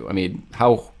amounts to. I mean,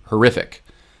 how horrific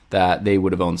that they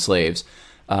would have owned slaves.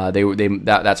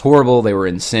 That's horrible. They were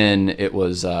in sin. It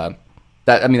was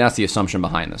that's the assumption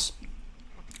behind this.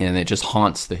 And it just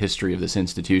haunts the history of this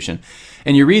institution.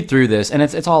 And you read through this, and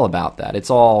it's all about that.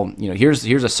 It's all, here's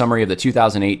a summary of the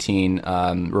 2018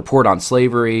 report on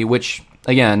slavery, which,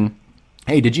 again,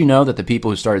 Hey, did you know that the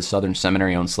people who started Southern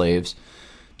Seminary owned slaves?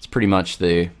 It's pretty much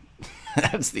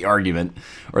that's the argument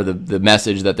or the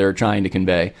message that they're trying to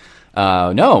convey.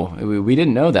 No, we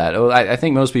didn't know that. I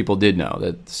think most people did know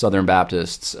that Southern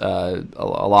Baptists, a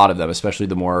lot of them, especially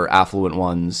the more affluent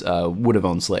ones, would have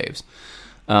owned slaves.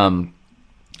 Then,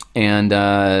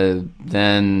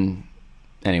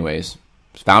 anyways,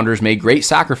 founders made great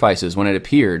sacrifices when it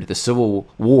appeared the Civil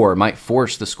War might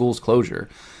force the school's closure.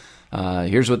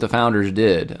 Here's what the founders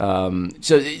did.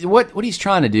 So what he's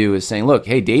trying to do is saying, look,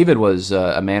 hey, David was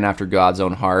a man after God's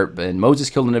own heart, and Moses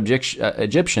killed an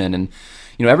Egyptian, and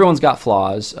everyone's got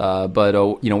flaws, but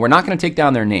we're not going to take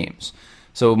down their names.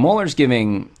 So Mohler's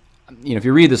giving, if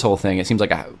you read this whole thing, it seems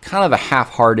like a kind of a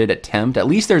half-hearted attempt. At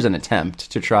least there's an attempt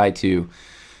to try to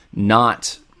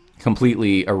not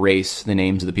completely erase the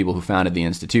names of the people who founded the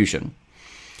institution.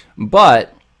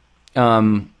 But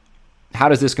how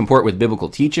does this comport with biblical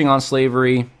teaching on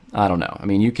slavery? I don't know. I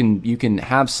mean, you can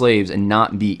have slaves and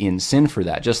not be in sin for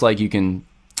that, just like you can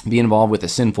be involved with a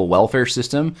sinful welfare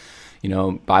system.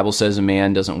 Bible says a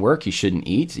man doesn't work, he shouldn't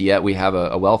eat, yet we have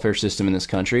a welfare system in this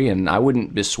country, and I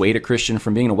wouldn't dissuade a Christian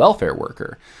from being a welfare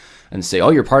worker and say, oh,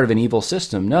 you're part of an evil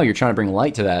system. No, you're trying to bring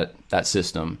light to that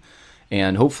system,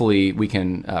 and hopefully we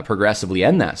can progressively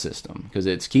end that system, because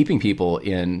it's keeping people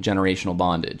in generational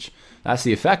bondage. That's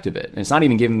the effect of it. And it's not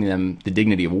even giving them the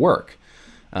dignity of work.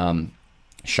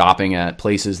 Shopping at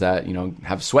places that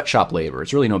have sweatshop labor,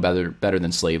 it's really no better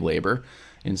than slave labor.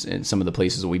 In some of the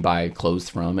places that we buy clothes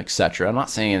from, etc. I'm not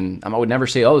saying, I would never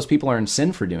say, oh, those people are in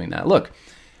sin for doing that. Look,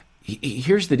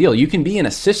 here's the deal. You can be in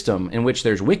a system in which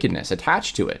there's wickedness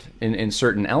attached to it in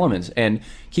certain elements and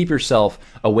keep yourself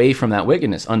away from that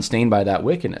wickedness, unstained by that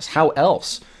wickedness. How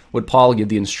else would Paul give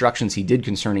the instructions he did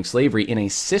concerning slavery in a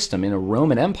system, in a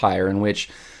Roman Empire in which,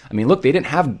 look, they didn't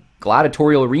have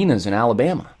gladiatorial arenas in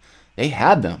Alabama. They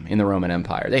had them in the Roman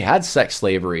Empire. They had sex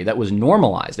slavery that was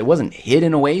normalized. It wasn't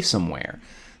hidden away somewhere.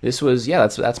 This was,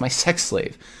 that's my sex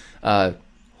slave.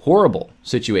 Horrible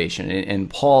situation. And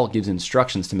Paul gives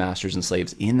instructions to masters and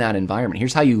slaves in that environment.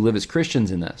 Here's how you live as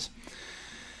Christians in this.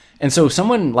 And so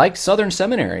someone like Southern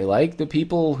Seminary, like the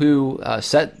people who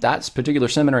set that particular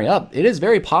seminary up, it is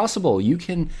very possible you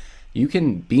can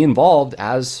be involved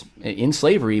as in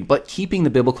slavery, but keeping the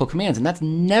biblical commands. And that's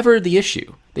never the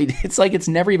issue. It's like it's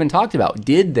never even talked about.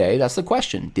 Did they? That's the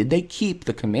question. Did they keep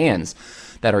the commands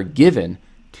that are given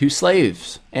to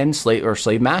slaves and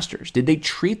slave masters? Did they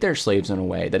treat their slaves in a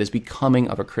way that is becoming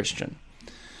of a Christian?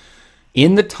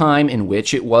 In the time in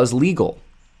which it was legal,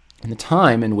 in the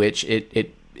time in which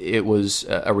it was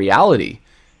a reality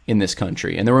in this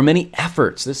country. And there were many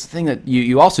efforts. This is the thing that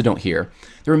you also don't hear.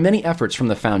 There were many efforts from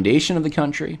the foundation of the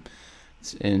country,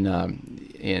 during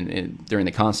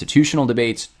the constitutional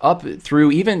debates, up through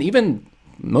even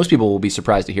most people will be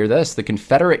surprised to hear this, the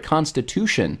Confederate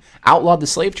Constitution outlawed the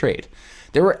slave trade.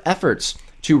 There were efforts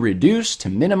to reduce, to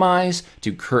minimize,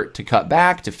 to cut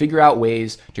back, to figure out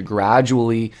ways to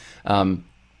gradually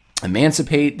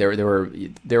emancipate. There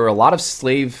were a lot of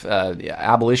slave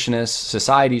abolitionist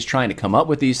societies trying to come up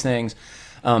with these things.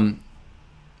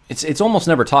 It's almost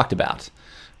never talked about.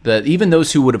 But even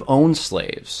those who would have owned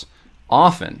slaves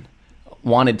often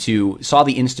saw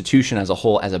the institution as a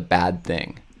whole as a bad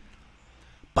thing.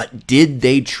 But did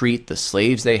they treat the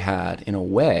slaves they had in a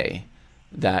way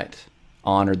that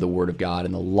honored the word of God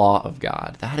and the law of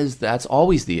God? That's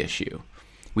always the issue.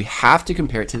 We have to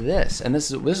compare it to this. And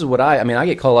this is what I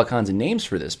get called all kinds of names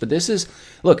for this, but this is,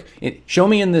 look, show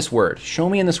me in this word,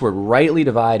 rightly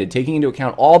divided, taking into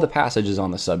account all the passages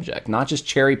on the subject, not just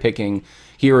cherry picking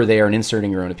here or there and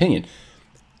inserting your own opinion.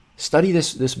 Study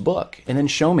this book and then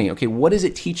show me, okay, what does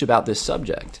it teach about this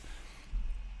subject?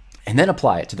 And then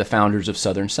apply it to the founders of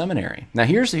Southern Seminary. Now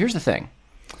here's the thing.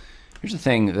 Here's the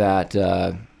thing that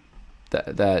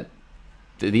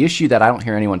the issue that I don't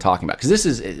hear anyone talking about,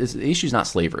 because the issue is not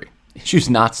slavery. The issue is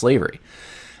not slavery.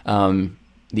 The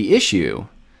issue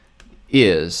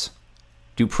is,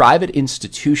 do private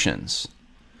institutions,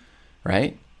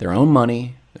 right, their own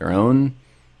money,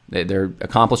 they're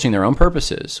accomplishing their own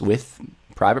purposes with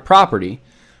private property,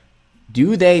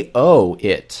 do they owe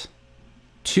it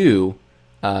to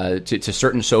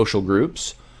certain social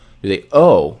groups? Do they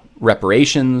owe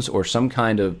reparations or some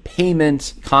kind of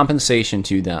payment, compensation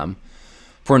to them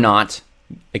for not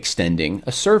extending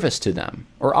a service to them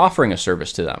or offering a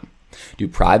service to them? Do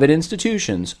private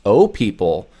institutions owe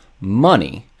people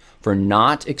money for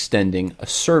not extending a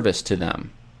service to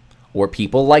them or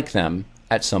people like them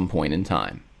at some point in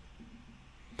time?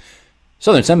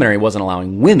 Southern Seminary wasn't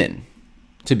allowing women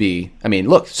to be,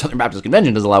 look, Southern Baptist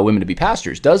Convention doesn't allow women to be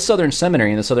pastors. Does Southern Seminary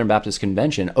and the Southern Baptist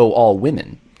Convention owe all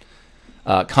women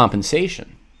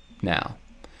compensation now.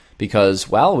 Because,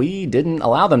 well, we didn't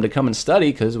allow them to come and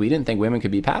study because we didn't think women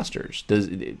could be pastors.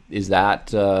 Is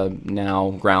that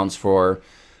now grounds for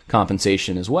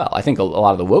compensation as well? I think a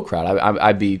lot of the woke crowd,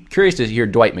 I'd be curious to hear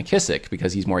Dwight McKissick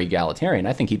because he's more egalitarian.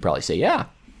 I think he'd probably say, yeah,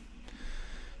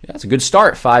 it's a good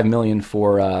start. $5 million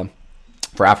for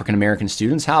African American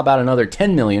students. How about another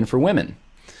 $10 million for women?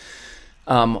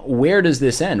 Where does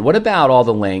this end? What about all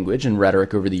the language and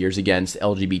rhetoric over the years against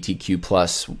LGBTQ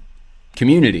plus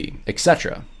community,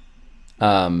 etc.?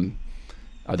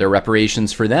 Are there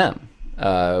reparations for them?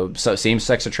 So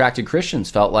same-sex attracted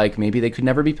Christians felt like maybe they could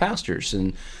never be pastors.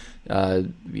 And, I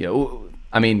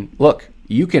mean, look,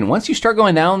 you can, once you start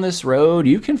going down this road,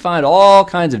 you can find all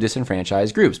kinds of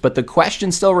disenfranchised groups. But the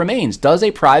question still remains, does a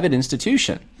private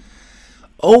institution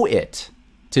owe it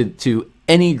to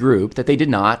any group that they did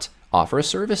not offer a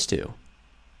service to?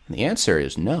 And the answer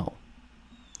is no.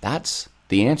 That's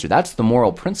the answer. That's the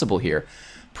moral principle here.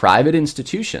 Private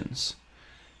institutions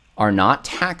are not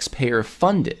taxpayer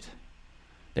funded.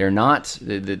 They're not,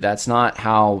 that's not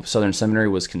how Southern Seminary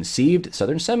was conceived.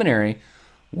 Southern Seminary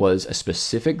was a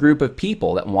specific group of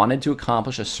people that wanted to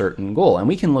accomplish a certain goal. And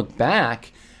we can look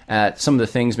back at some of the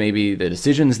things, maybe the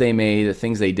decisions they made, the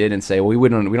things they did, and say, well, we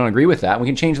don't agree with that. We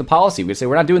can change the policy. We can say,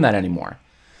 we're not doing that anymore.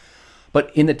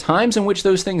 But in the times in which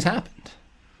those things happened,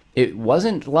 it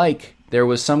wasn't like there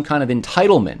was some kind of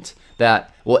entitlement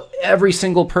that, well, every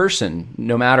single person,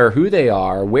 no matter who they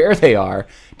are, where they are,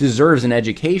 deserves an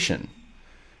education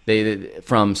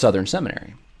from Southern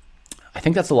Seminary. I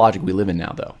think that's the logic we live in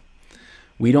now, though.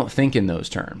 We don't think in those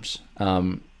terms.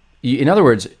 In other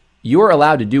words, you're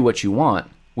allowed to do what you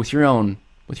want with your own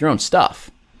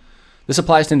stuff. This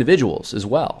applies to individuals as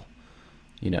well.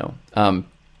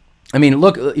 I mean,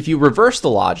 look, if you reverse the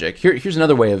logic, here's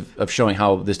another way of showing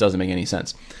how this doesn't make any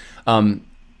sense.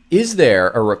 Is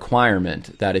there a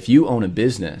requirement that if you own a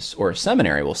business, or a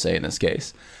seminary, we'll say in this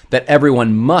case, that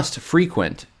everyone must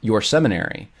frequent your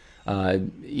seminary?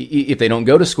 If they don't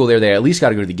go to school there, they at least got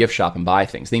to go to the gift shop and buy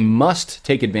things. They must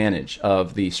take advantage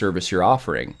of the service you're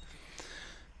offering.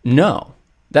 No,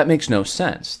 that makes no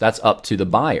sense. That's up to the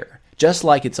buyer, just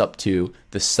like it's up to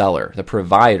the seller, the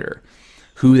provider,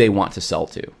 who they want to sell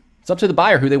to. It's up to the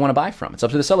buyer who they want to buy from. It's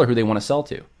up to the seller who they want to sell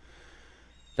to.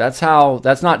 That's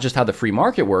not just how the free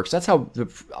market works. That's how the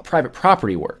private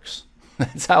property works.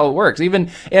 That's how it works. Even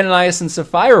Ananias and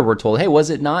Sapphira were told, hey, was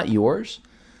it not yours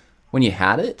when you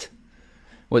had it?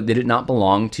 Did it not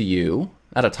belong to you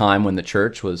at a time when the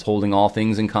church was holding all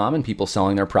things in common, people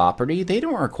selling their property? They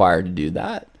weren't required to do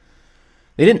that.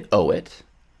 They didn't owe it.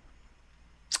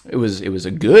 It was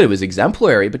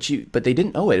exemplary, but they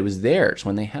didn't owe it. It was theirs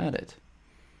when they had it.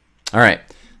 All right,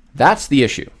 that's the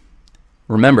issue.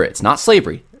 Remember, it's not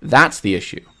slavery. That's the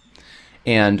issue.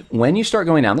 And when you start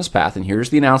going down this path, and here's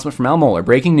the announcement from Al Mohler,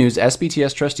 breaking news,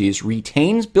 SBTS trustees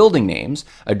retains building names,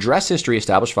 address history,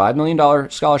 establish $5 million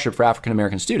scholarship for African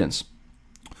American students.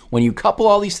 When you couple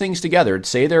all these things together,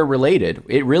 say they're related,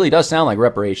 it really does sound like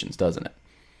reparations, doesn't it?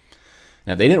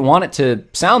 Now, if they didn't want it to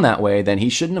sound that way, then he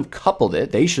shouldn't have coupled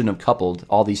it. They shouldn't have coupled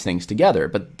all these things together.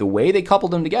 But the way they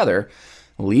coupled them together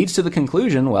leads to the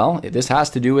conclusion, well, this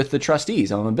has to do with the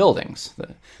trustees on the buildings.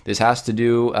 This has to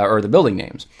do, or the building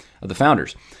names of the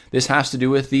founders. This has to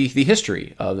do with the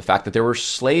history of the fact that there were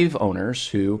slave owners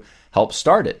who helped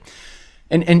start it.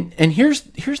 And here's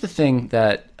the thing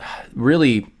that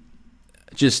really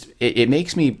just, it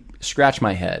makes me scratch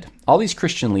my head. All these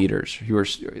Christian leaders who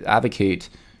advocate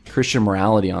Christian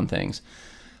morality on things,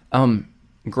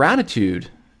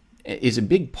 gratitude is a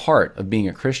big part of being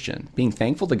a Christian, being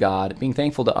thankful to God, being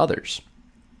thankful to others.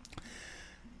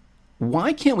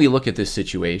 Why can't we look at this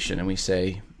situation and we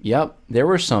say, yep, there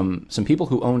were some people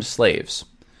who owned slaves.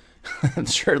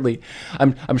 Surely,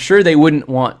 I'm sure they wouldn't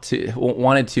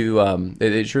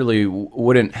they surely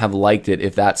wouldn't have liked it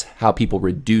if that's how people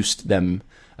reduced them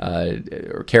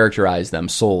or characterized them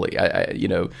solely.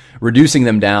 Reducing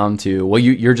them down to, well,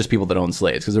 you're just people that own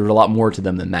slaves, because there's a lot more to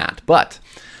them than that. But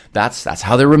that's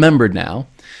how they're remembered now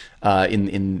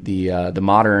in the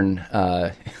modern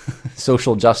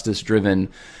social justice driven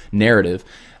narrative.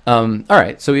 All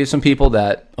right, so we have some people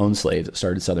that own slaves that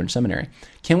started Southern Seminary.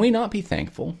 Can we not be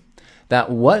thankful that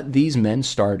what these men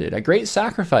started, a great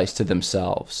sacrifice to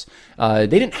themselves, they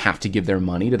didn't have to give their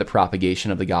money to the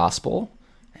propagation of the gospel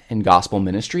and gospel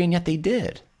ministry, and yet they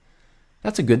did.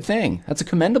 That's a good thing. That's a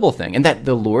commendable thing. And that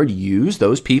the Lord used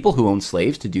those people who owned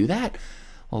slaves to do that.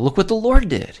 Well, look what the Lord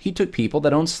did. He took people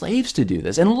that owned slaves to do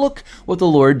this. And look what the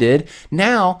Lord did.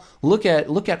 Now, look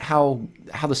at how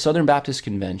the Southern Baptist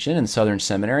Convention and Southern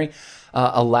Seminary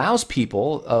allows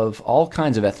people of all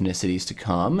kinds of ethnicities to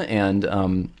come and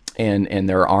and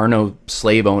there are no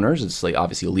slave owners. It's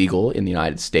obviously illegal in the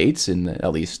United States,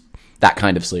 at least that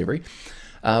kind of slavery.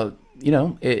 Look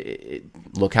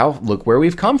where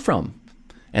we've come from,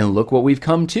 and look what we've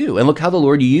come to, and look how the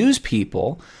Lord used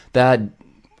people that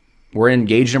were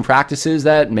engaged in practices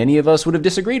that many of us would have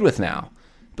disagreed with now.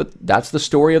 But that's the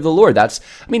story of the Lord.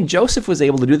 Joseph was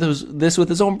able to do this with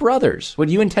his own brothers. What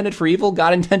you intended for evil,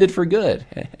 God intended for good.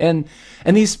 And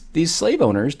these slave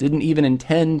owners didn't even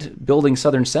intend building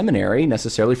Southern Seminary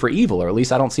necessarily for evil, or at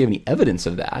least I don't see any evidence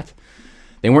of that.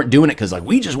 They weren't doing it because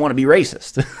we just want to be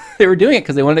racist. They were doing it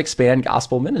because they wanted to expand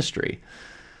gospel ministry.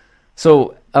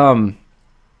 So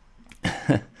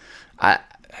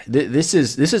this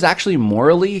is actually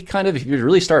morally kind of, if you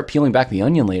really start peeling back the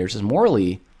onion layers, is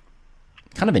morally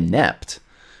kind of inept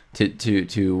to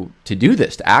do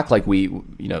this, to act like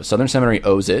Southern Seminary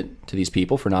owes it to these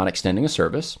people for not extending a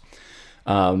service.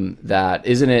 That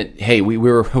isn't it. Hey, we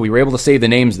were able to save the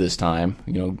names this time.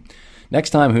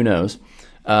 Next time, who knows?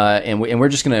 And we're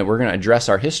gonna address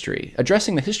our history.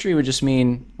 Addressing the history would just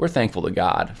mean we're thankful to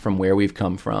God from where we've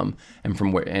come from and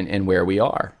from where we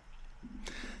are.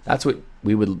 That's what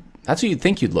you'd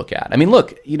think you'd look at. I mean,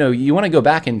 look, you want to go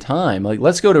back in time.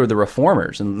 Let's go to the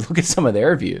Reformers and look at some of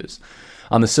their views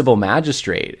on the civil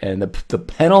magistrate and the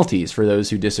penalties for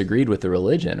those who disagreed with the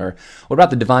religion. Or what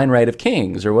about the divine right of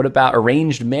kings? Or what about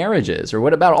arranged marriages? Or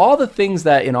what about all the things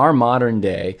that in our modern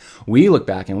day, we look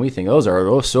back and we think those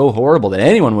are so horrible that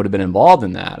anyone would have been involved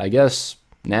in that. I guess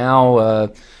now,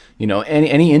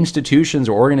 any institutions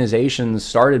or organizations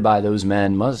started by those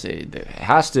men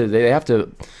they have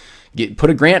to put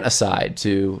a grant aside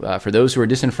for those who are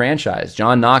disenfranchised.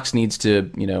 John Knox needs to,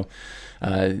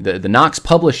 the Knox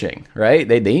Publishing, right?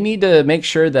 They need to make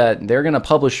sure that they're going to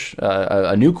publish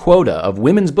a new quota of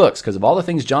women's books because of all the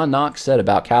things John Knox said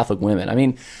about Catholic women. I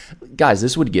mean, guys,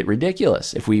 this would get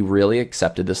ridiculous if we really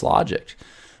accepted this logic.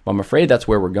 Well, I'm afraid that's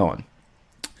where we're going.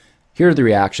 Here are the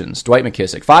reactions. Dwight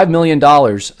McKissick, $5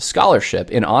 million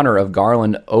scholarship in honor of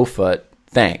Garland Offutt.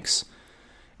 Thanks. ...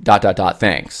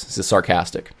 Thanks. This is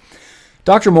sarcastic.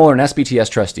 Dr. Mohler and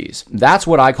SBTS trustees, that's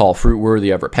what I call fruit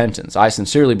worthy of repentance. I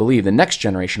sincerely believe the next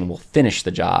generation will finish the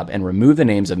job and remove the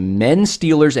names of men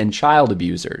stealers and child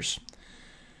abusers.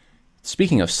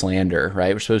 Speaking of slander,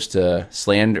 right? We're supposed to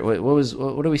slander.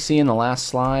 What do we see in the last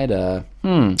slide? Oh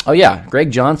yeah,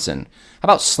 Greg Johnson. How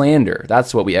about slander?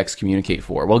 That's what we excommunicate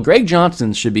for. Well, Greg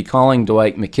Johnson should be calling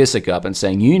Dwight McKissick up and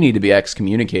saying, you need to be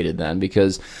excommunicated then,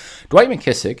 because Dwight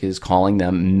McKissick is calling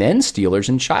them men stealers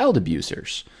and child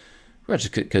abusers.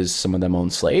 Just because some of them own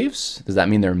slaves? Does that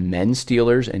mean they're men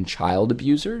stealers and child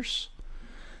abusers?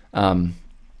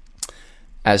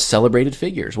 As celebrated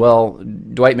figures. Well,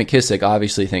 Dwight McKissick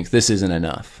obviously thinks this isn't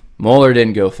enough. Mohler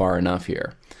didn't go far enough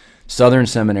here. Southern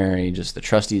Seminary, just the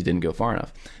trustees didn't go far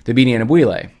enough. Thabiti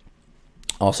Anyabwile,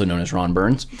 also known as Ron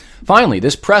Burns. Finally,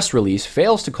 this press release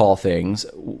fails to call things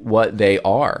what they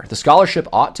are. The scholarship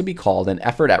ought to be called an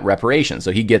effort at reparation,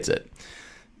 so he gets it.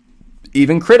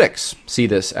 Even critics see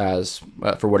this as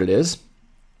for what it is.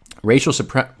 Racial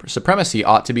supremacy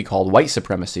ought to be called white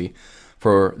supremacy,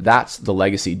 for that's the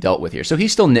legacy dealt with here. So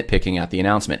he's still nitpicking at the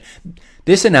announcement.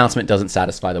 This announcement doesn't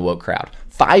satisfy the woke crowd.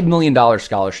 $5 million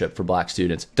scholarship for black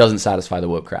students doesn't satisfy the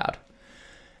woke crowd.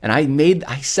 And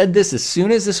I said this as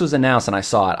soon as this was announced and I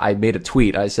saw it. I made a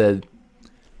tweet. I said,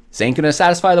 this ain't going to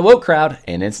satisfy the woke crowd,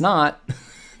 and it's not.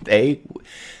 The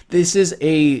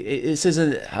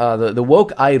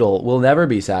woke idol will never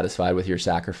be satisfied with your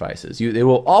sacrifices. They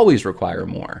will always require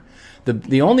more.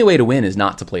 The only way to win is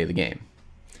not to play the game.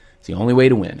 It's the only way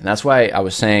to win. And that's why I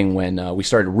was saying when we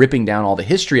started ripping down all the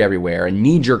history everywhere and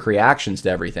knee-jerk reactions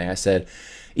to everything, I said,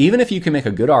 even if you can make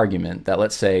a good argument that,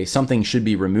 let's say, something should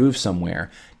be removed somewhere,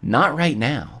 not right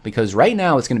now, because right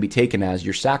now it's going to be taken as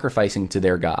you're sacrificing to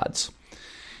their gods.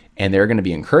 And they're going to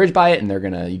be encouraged by it,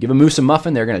 and you give a moose a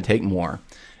muffin, they're going to take more.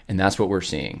 And that's what we're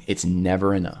seeing. It's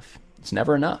never enough. It's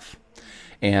never enough.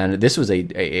 And this was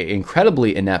a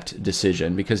incredibly inept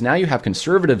decision, because now you have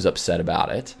conservatives upset about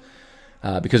it,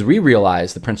 because we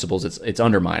realize the principles it's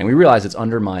undermining. We realize it's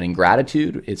undermining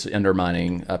gratitude. It's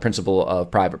undermining a principle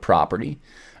of private property.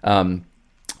 So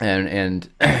we're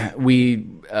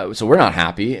not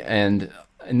happy. And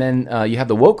then you have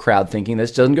the woke crowd thinking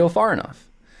this doesn't go far enough.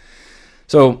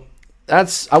 So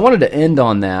I wanted to end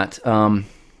on that.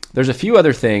 There's a few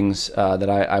other things that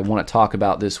I want to talk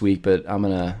about this week, but I'm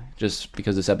going to, just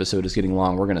because this episode is getting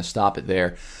long, we're going to stop it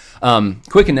there.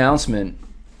 Quick announcement.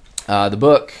 The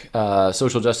book,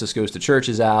 Social Justice Goes to Church,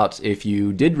 is out. If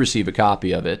you did receive a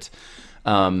copy of it,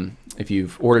 if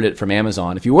you've ordered it from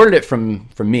Amazon, if you ordered it from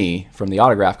me, from the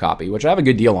autograph copy, which I have a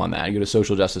good deal on that, you go to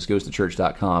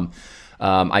socialjusticegoestochurch.com.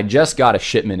 I just got a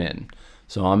shipment in.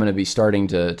 So I'm going to be starting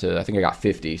to I think I got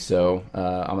 50. So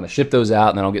I'm going to ship those out,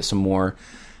 and then I'll get some more,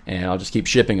 and I'll just keep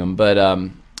shipping them. But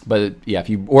yeah, if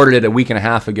you ordered it a week and a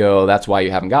half ago, that's why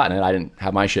you haven't gotten it. I didn't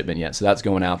have my shipment yet, so that's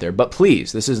going out there. But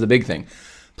please, this is the big thing.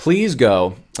 Please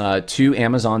go to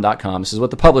Amazon.com. This is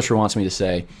what the publisher wants me to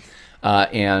say,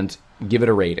 and give it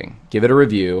a rating. Give it a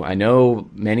review. I know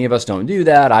many of us don't do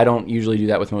that. I don't usually do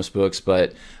that with most books,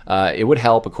 but it would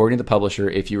help, according to the publisher,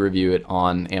 if you review it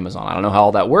on Amazon. I don't know how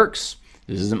all that works.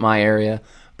 This isn't my area,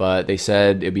 but they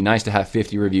said it'd be nice to have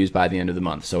 50 reviews by the end of the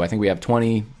month. So I think we have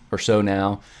 20 or so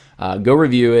now. Go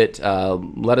review it.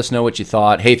 Let us know what you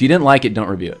thought. Hey, if you didn't like it, don't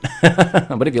review it.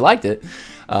 But if you liked it,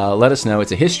 let us know.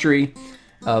 It's a history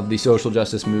of the social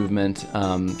justice movement,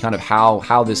 kind of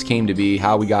how this came to be,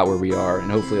 how we got where we are, and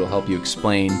hopefully it'll help you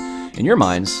explain in your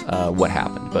minds what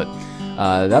happened. But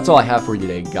that's all I have for you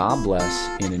today. God bless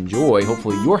and enjoy.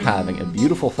 Hopefully you're having a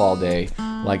beautiful fall day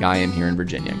like I am here in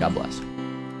Virginia. God bless.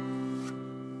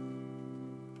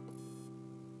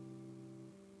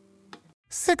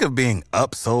 Sick of being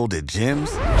upsold at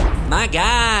gyms? My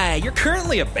guy, you're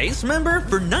currently a base member?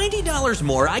 For $90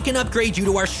 more, I can upgrade you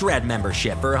to our Shred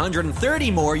membership. For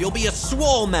 $130 more, you'll be a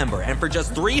Swole member. And for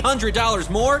just $300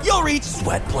 more, you'll reach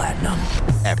Sweat Platinum.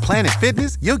 At Planet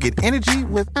Fitness, you'll get energy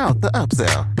without the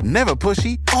upsell. Never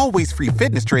pushy, always free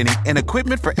fitness training and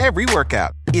equipment for every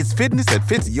workout. It's fitness that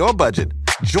fits your budget.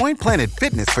 Join Planet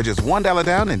Fitness for just $1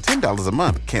 down and $10 a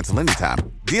month. Cancel anytime.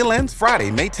 Deal ends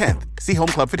Friday, May 10th. See Home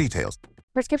Club for details.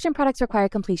 Prescription products require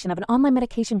completion of an online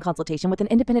medication consultation with an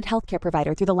independent healthcare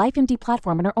provider through the LifeMD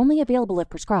platform and are only available if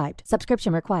prescribed.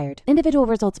 Subscription required. Individual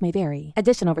results may vary.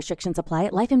 Additional restrictions apply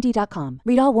at lifemd.com.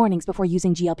 Read all warnings before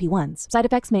using GLP-1s. Side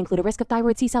effects may include a risk of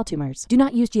thyroid C-cell tumors. Do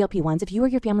not use GLP-1s if you or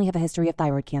your family have a history of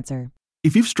thyroid cancer.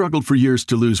 If you've struggled for years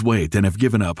to lose weight and have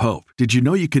given up hope, did you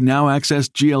know you can now access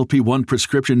GLP-1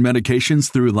 prescription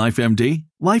medications through LifeMD?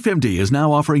 LifeMD is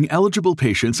now offering eligible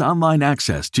patients online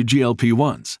access to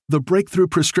GLP-1s, the breakthrough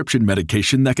prescription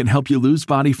medication that can help you lose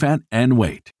body fat and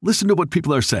weight. Listen to what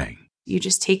people are saying. You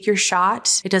just take your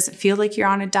shot. It doesn't feel like you're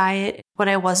on a diet. What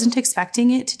I wasn't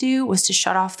expecting it to do was to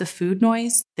shut off the food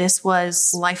noise. This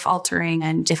was life-altering,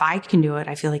 and if I can do it,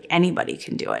 I feel like anybody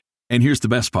can do it. And here's the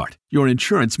best part. Your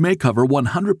insurance may cover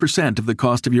 100% of the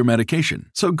cost of your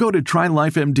medication. So go to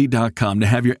TryLifeMD.com to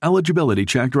have your eligibility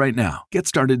checked right now. Get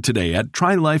started today at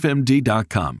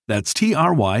TryLifeMD.com. That's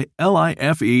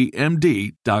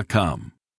TryLifeMD.com.